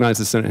to recognize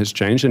the Senate has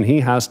changed, and he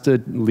has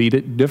to lead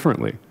it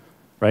differently,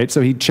 right?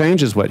 So he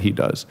changes what he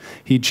does.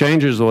 He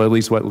changes, or at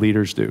least what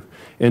leaders do.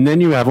 And then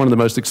you have one of the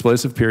most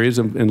explosive periods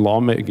in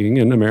lawmaking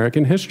in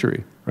American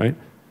history, right?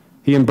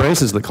 He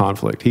embraces the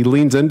conflict. He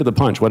leans into the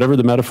punch, whatever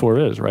the metaphor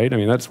is, right? I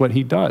mean, that's what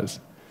he does.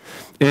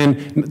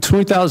 In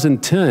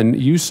 2010,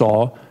 you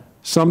saw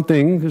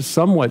something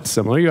somewhat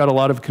similar. You had a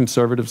lot of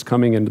conservatives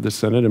coming into the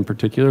Senate, in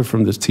particular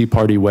from this Tea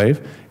Party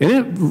wave, and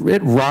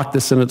it rocked the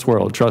Senate's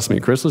world. Trust me,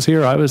 Chris was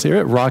here, I was here,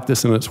 it rocked the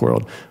Senate's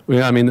world.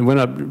 I mean, it went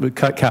up,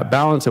 cut cap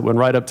balance, it went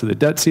right up to the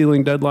debt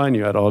ceiling deadline.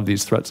 You had all of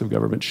these threats of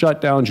government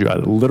shutdowns. You had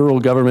a literal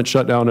government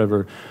shutdown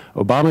over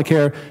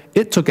Obamacare.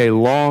 It took a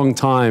long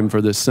time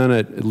for the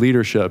Senate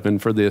leadership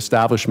and for the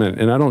establishment,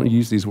 and I don't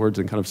use these words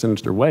in kind of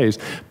sinister ways,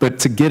 but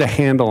to get a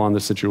handle on the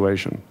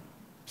situation.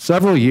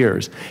 Several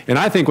years. And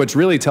I think what's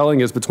really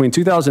telling is between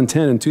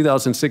 2010 and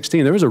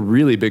 2016, there was a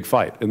really big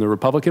fight in the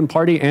Republican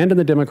Party and in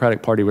the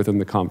Democratic Party within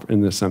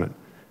the Senate,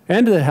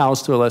 and in the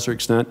House to a lesser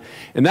extent.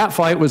 And that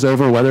fight was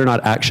over whether or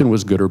not action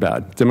was good or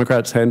bad.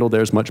 Democrats handled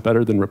theirs much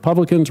better than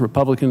Republicans.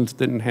 Republicans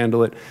didn't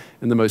handle it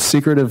in the most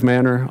secretive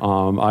manner.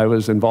 I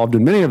was involved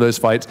in many of those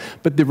fights,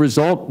 but the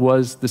result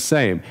was the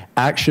same.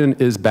 Action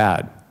is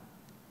bad.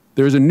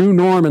 There's a new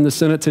norm in the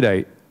Senate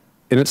today,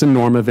 and it's a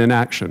norm of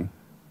inaction.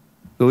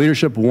 The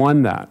leadership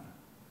won that.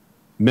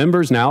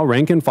 Members now,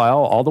 rank and file,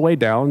 all the way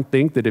down,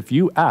 think that if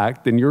you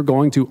act, then you're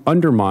going to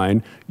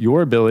undermine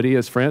your ability,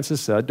 as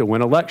Francis said, to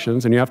win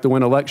elections, and you have to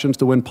win elections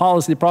to win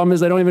policy. The problem is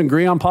they don't even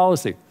agree on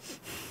policy.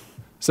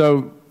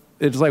 So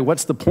it's like,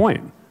 what's the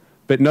point?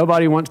 But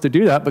nobody wants to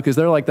do that because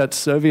they're like that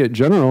Soviet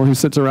general who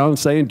sits around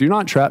saying, do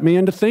not trap me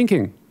into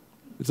thinking.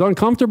 It's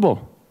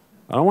uncomfortable.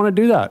 I don't want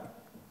to do that.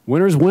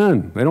 Winners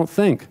win. They don't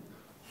think.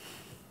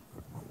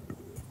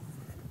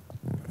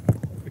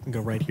 Go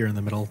right here in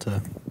the middle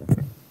to.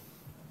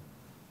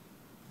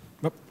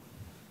 Oh.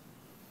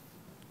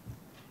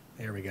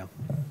 There we go.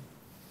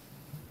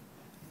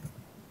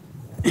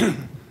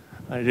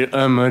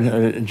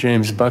 I'm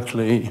James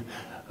Buckley.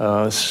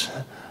 About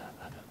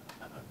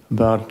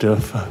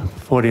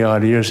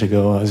 40-odd years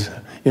ago, I was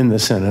in the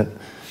Senate,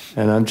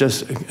 and I'm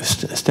just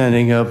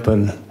standing up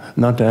and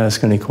not to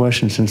ask any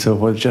questions and so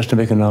forth, just to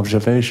make an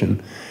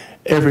observation.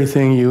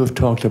 Everything you have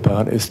talked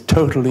about is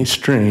totally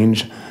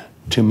strange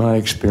to my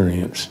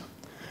experience.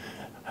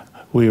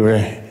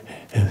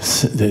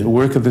 The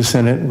work of the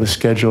Senate was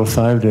scheduled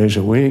 5 days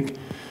a week,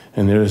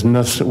 and there was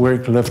enough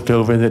work left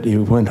over that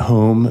you went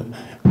home,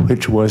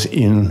 which was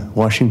in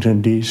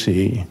Washington,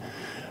 D.C.,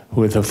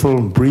 with a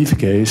full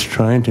briefcase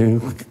trying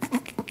to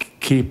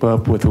keep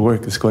up with the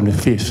work that's going to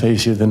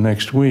face you the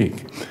next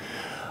week.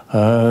 We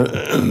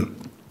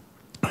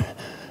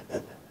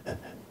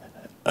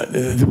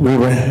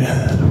were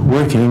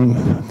working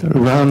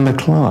around the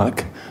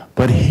clock,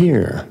 but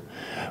here,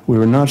 we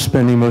were not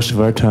spending most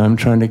of our time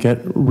trying to get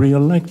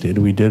reelected.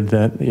 We did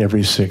that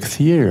every 6th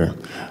year,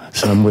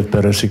 some with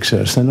better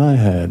success than I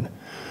had.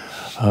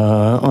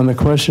 On the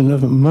question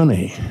of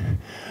money,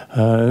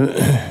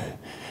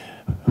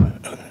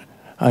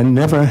 I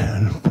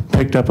never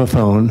picked up a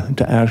phone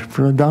to ask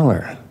for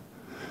 $1.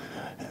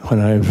 When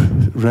I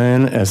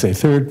ran as a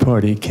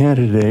third-party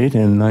candidate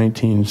in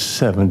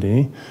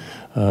 1970,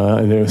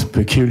 there was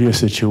peculiar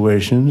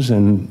situations,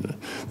 and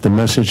the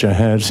message I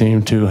had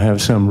seemed to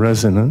have some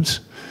resonance.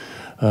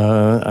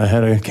 I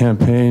had a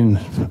campaign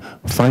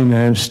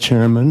finance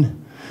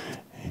chairman.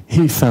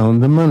 He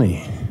found the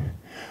money.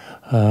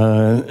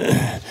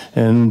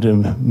 And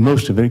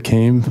most of it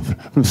came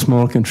from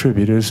small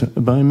contributors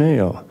by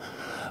mail.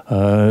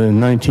 In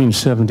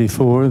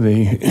 1974,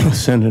 the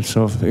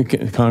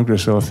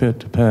Congress saw fit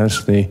to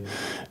pass the,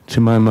 to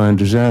my mind,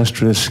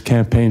 disastrous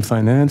Campaign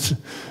Finance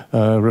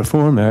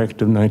Reform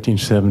Act of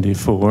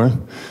 1974,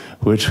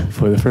 which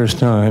for the first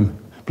time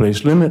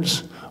placed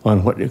limits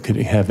on what you could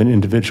have in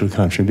individual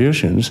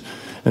contributions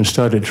and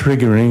started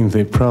triggering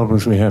the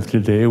problems we have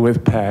today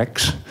with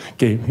PACs,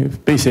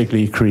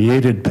 basically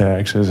created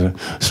PACs as a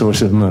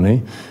source of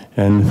money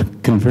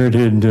and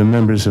converted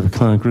members of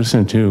Congress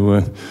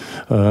into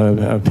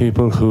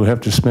people who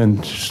have to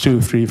spend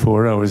 2, 3,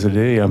 4 hours a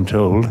day, I'm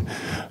told,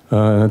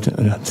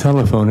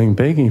 telephoning,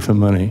 begging for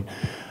money.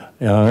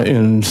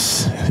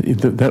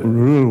 That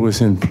rule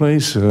was in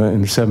place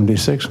in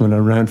 '76 when I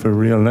ran for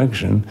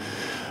re-election,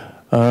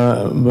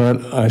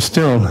 but I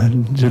still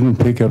didn't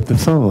pick up the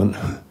phone.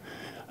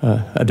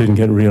 I didn't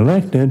get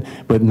reelected,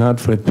 but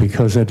not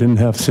because I didn't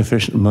have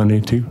sufficient money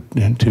to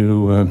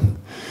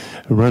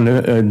run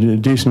a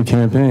decent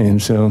campaign.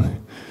 So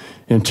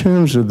in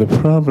terms of the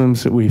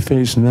problems that we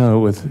face now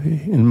with,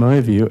 in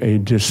my view, a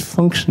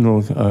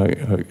dysfunctional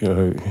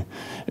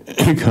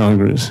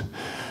Congress,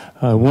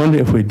 I wonder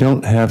if we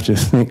don't have to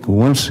think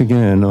once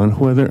again on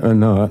whether or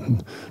not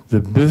the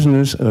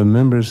business of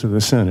members of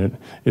the Senate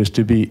is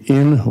to be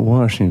in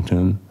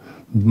Washington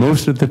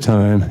most of the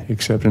time,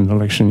 except in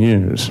election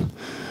years.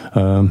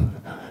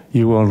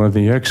 You all are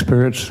the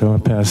experts, so I'll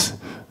pass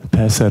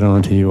that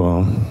on to you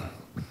all.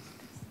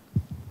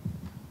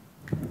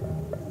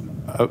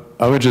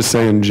 I would just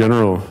say in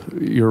general,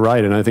 you're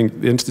right, and I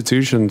think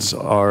institutions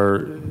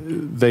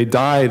they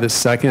die the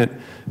second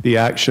the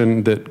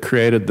action that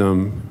created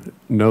them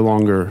no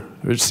longer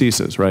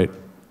ceases, right?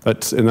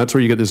 And that's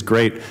where you get this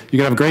you can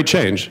have great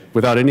change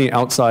without any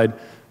outside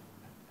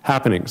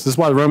happenings. This is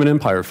why the Roman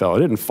Empire fell. It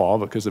didn't fall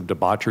because of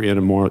debauchery and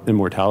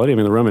immortality. I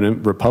mean, the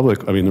Roman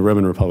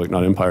Republic,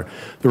 not empire.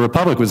 The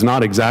Republic was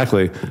not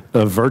exactly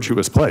a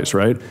virtuous place,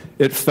 right?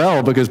 It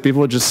fell because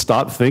people had just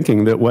stopped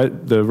thinking that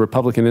what the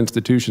Republican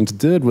institutions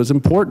did was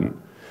important.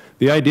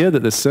 The idea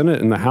that the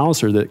Senate and the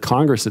House or that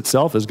Congress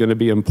itself is going to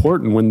be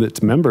important when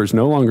its members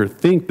no longer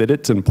think that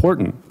it's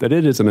important, that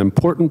it is an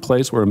important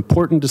place where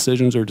important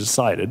decisions are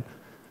decided,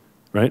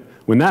 right?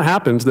 When that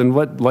happens, then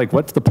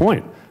what's the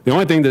point? The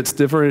only thing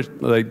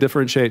that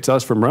differentiates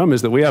us from Rome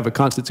is that we have a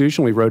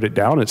constitution, we wrote it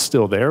down, it's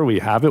still there, we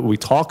have it, we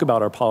talk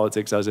about our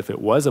politics as if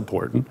it was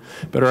important,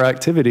 but our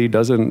activity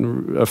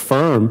doesn't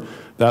affirm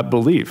that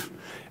belief.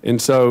 And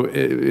so,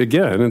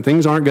 again,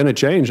 things aren't going to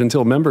change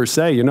until members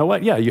say, you know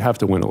what, yeah, you have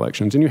to win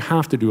elections and you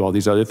have to do all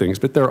these other things,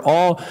 but they're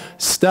all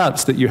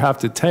steps that you have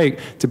to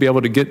take to be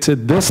able to get to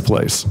this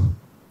place,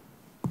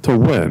 to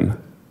win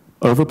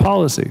over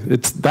policy.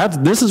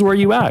 This is where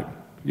you act.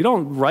 You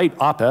don't write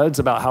op-eds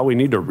about how we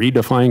need to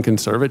redefine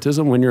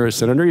conservatism when you're a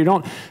senator. You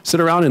don't sit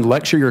around and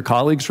lecture your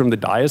colleagues from the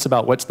dais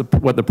about what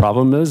the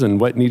problem is and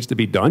what needs to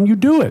be done. You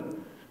do it.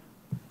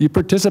 You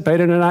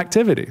participate in an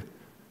activity.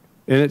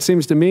 And it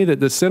seems to me that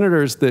the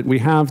senators that we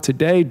have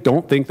today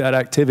don't think that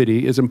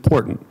activity is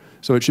important.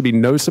 So it should be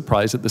no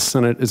surprise that the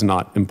Senate is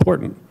not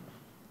important.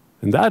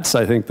 And that's,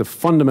 I think, the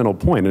fundamental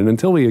point. And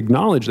until we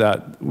acknowledge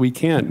that,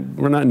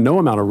 no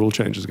amount of rule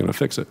change is going to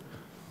fix it.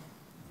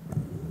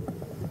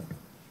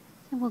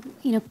 Well,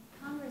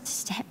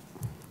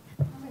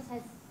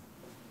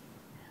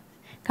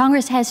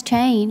 Congress has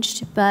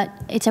changed, but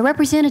it's a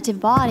representative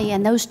body,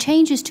 and those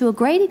changes to a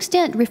great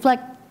extent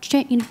reflect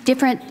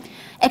different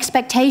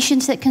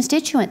expectations that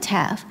constituents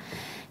have.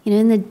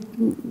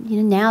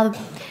 Now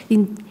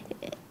the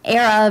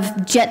era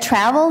of jet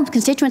travel,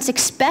 constituents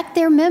expect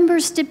their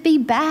members to be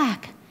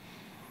back.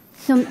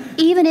 So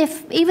even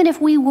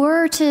if we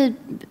were to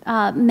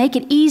make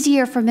it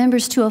easier for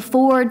members to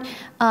afford,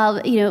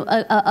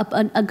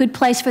 a good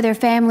place for their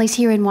families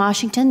here in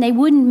Washington, they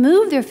wouldn't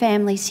move their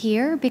families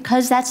here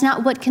because that's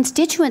not what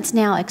constituents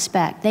now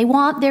expect. They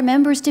want their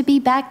members to be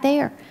back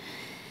there.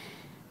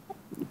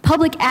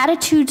 Public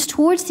attitudes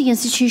towards the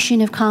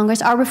institution of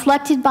Congress are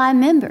reflected by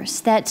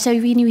members. So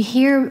when you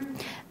hear,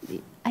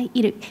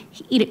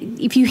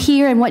 if you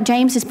hear, and what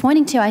James is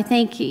pointing to, I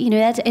think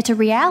it's a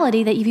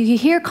reality that if you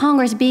hear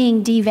Congress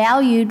being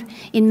devalued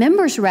in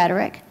members'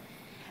 rhetoric,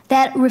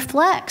 that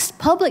reflects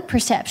public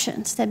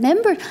perceptions. That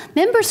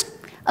members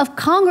of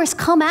Congress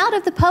come out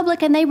of the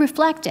public and they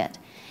reflect it,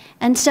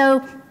 and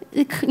so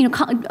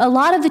a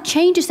lot of the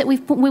changes that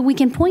we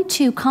can point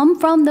to come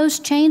from those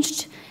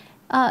changed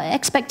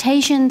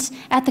expectations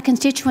at the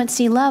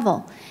constituency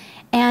level.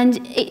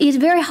 And it's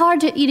very hard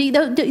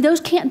to,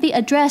 those can't be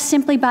addressed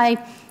simply by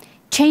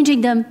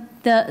changing the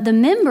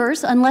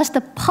members unless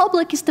the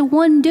public is the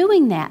one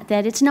doing that.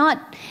 That it's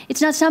not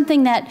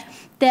something that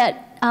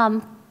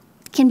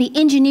can be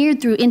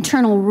engineered through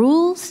internal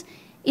rules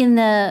in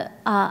the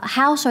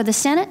House or the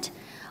Senate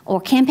or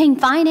campaign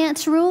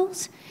finance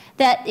rules.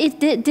 That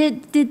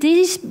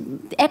these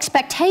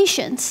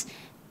expectations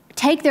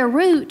take their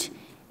root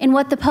in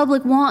what the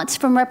public wants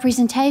from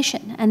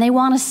representation. And they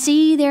want to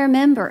see their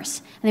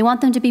members, and they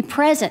want them to be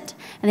present,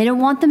 and they don't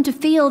want them to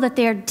feel that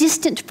they're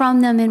distant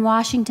from them in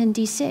Washington,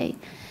 D.C.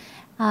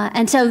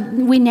 And so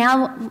we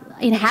now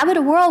inhabit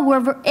a world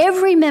where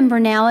every member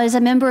now is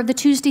a member of the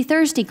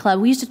Tuesday-Thursday Club.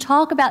 We used to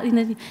talk about in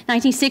the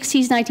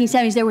 1960s,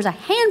 1970s, there was a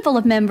handful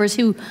of members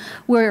who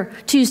were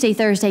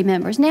Tuesday-Thursday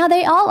members. Now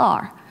they all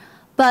are.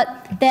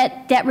 But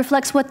that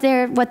reflects what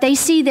they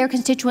see their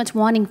constituents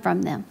wanting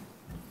from them.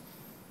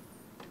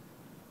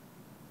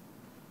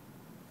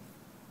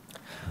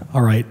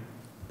 All right.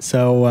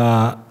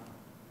 So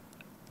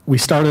we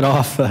started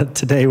off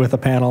today with a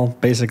panel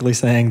basically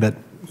saying that,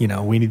 you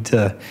know,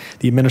 the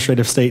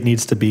administrative state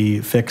needs to be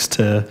fixed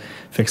to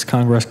fix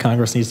Congress.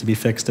 Congress needs to be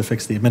fixed to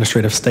fix the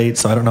administrative state.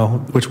 So I don't know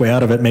which way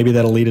out of it. Maybe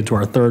that'll lead into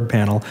our third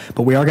panel.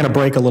 But we are going to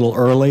break a little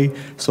early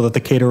so that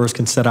the caterers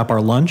can set up our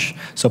lunch.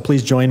 So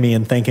please join me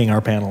in thanking our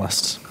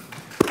panelists.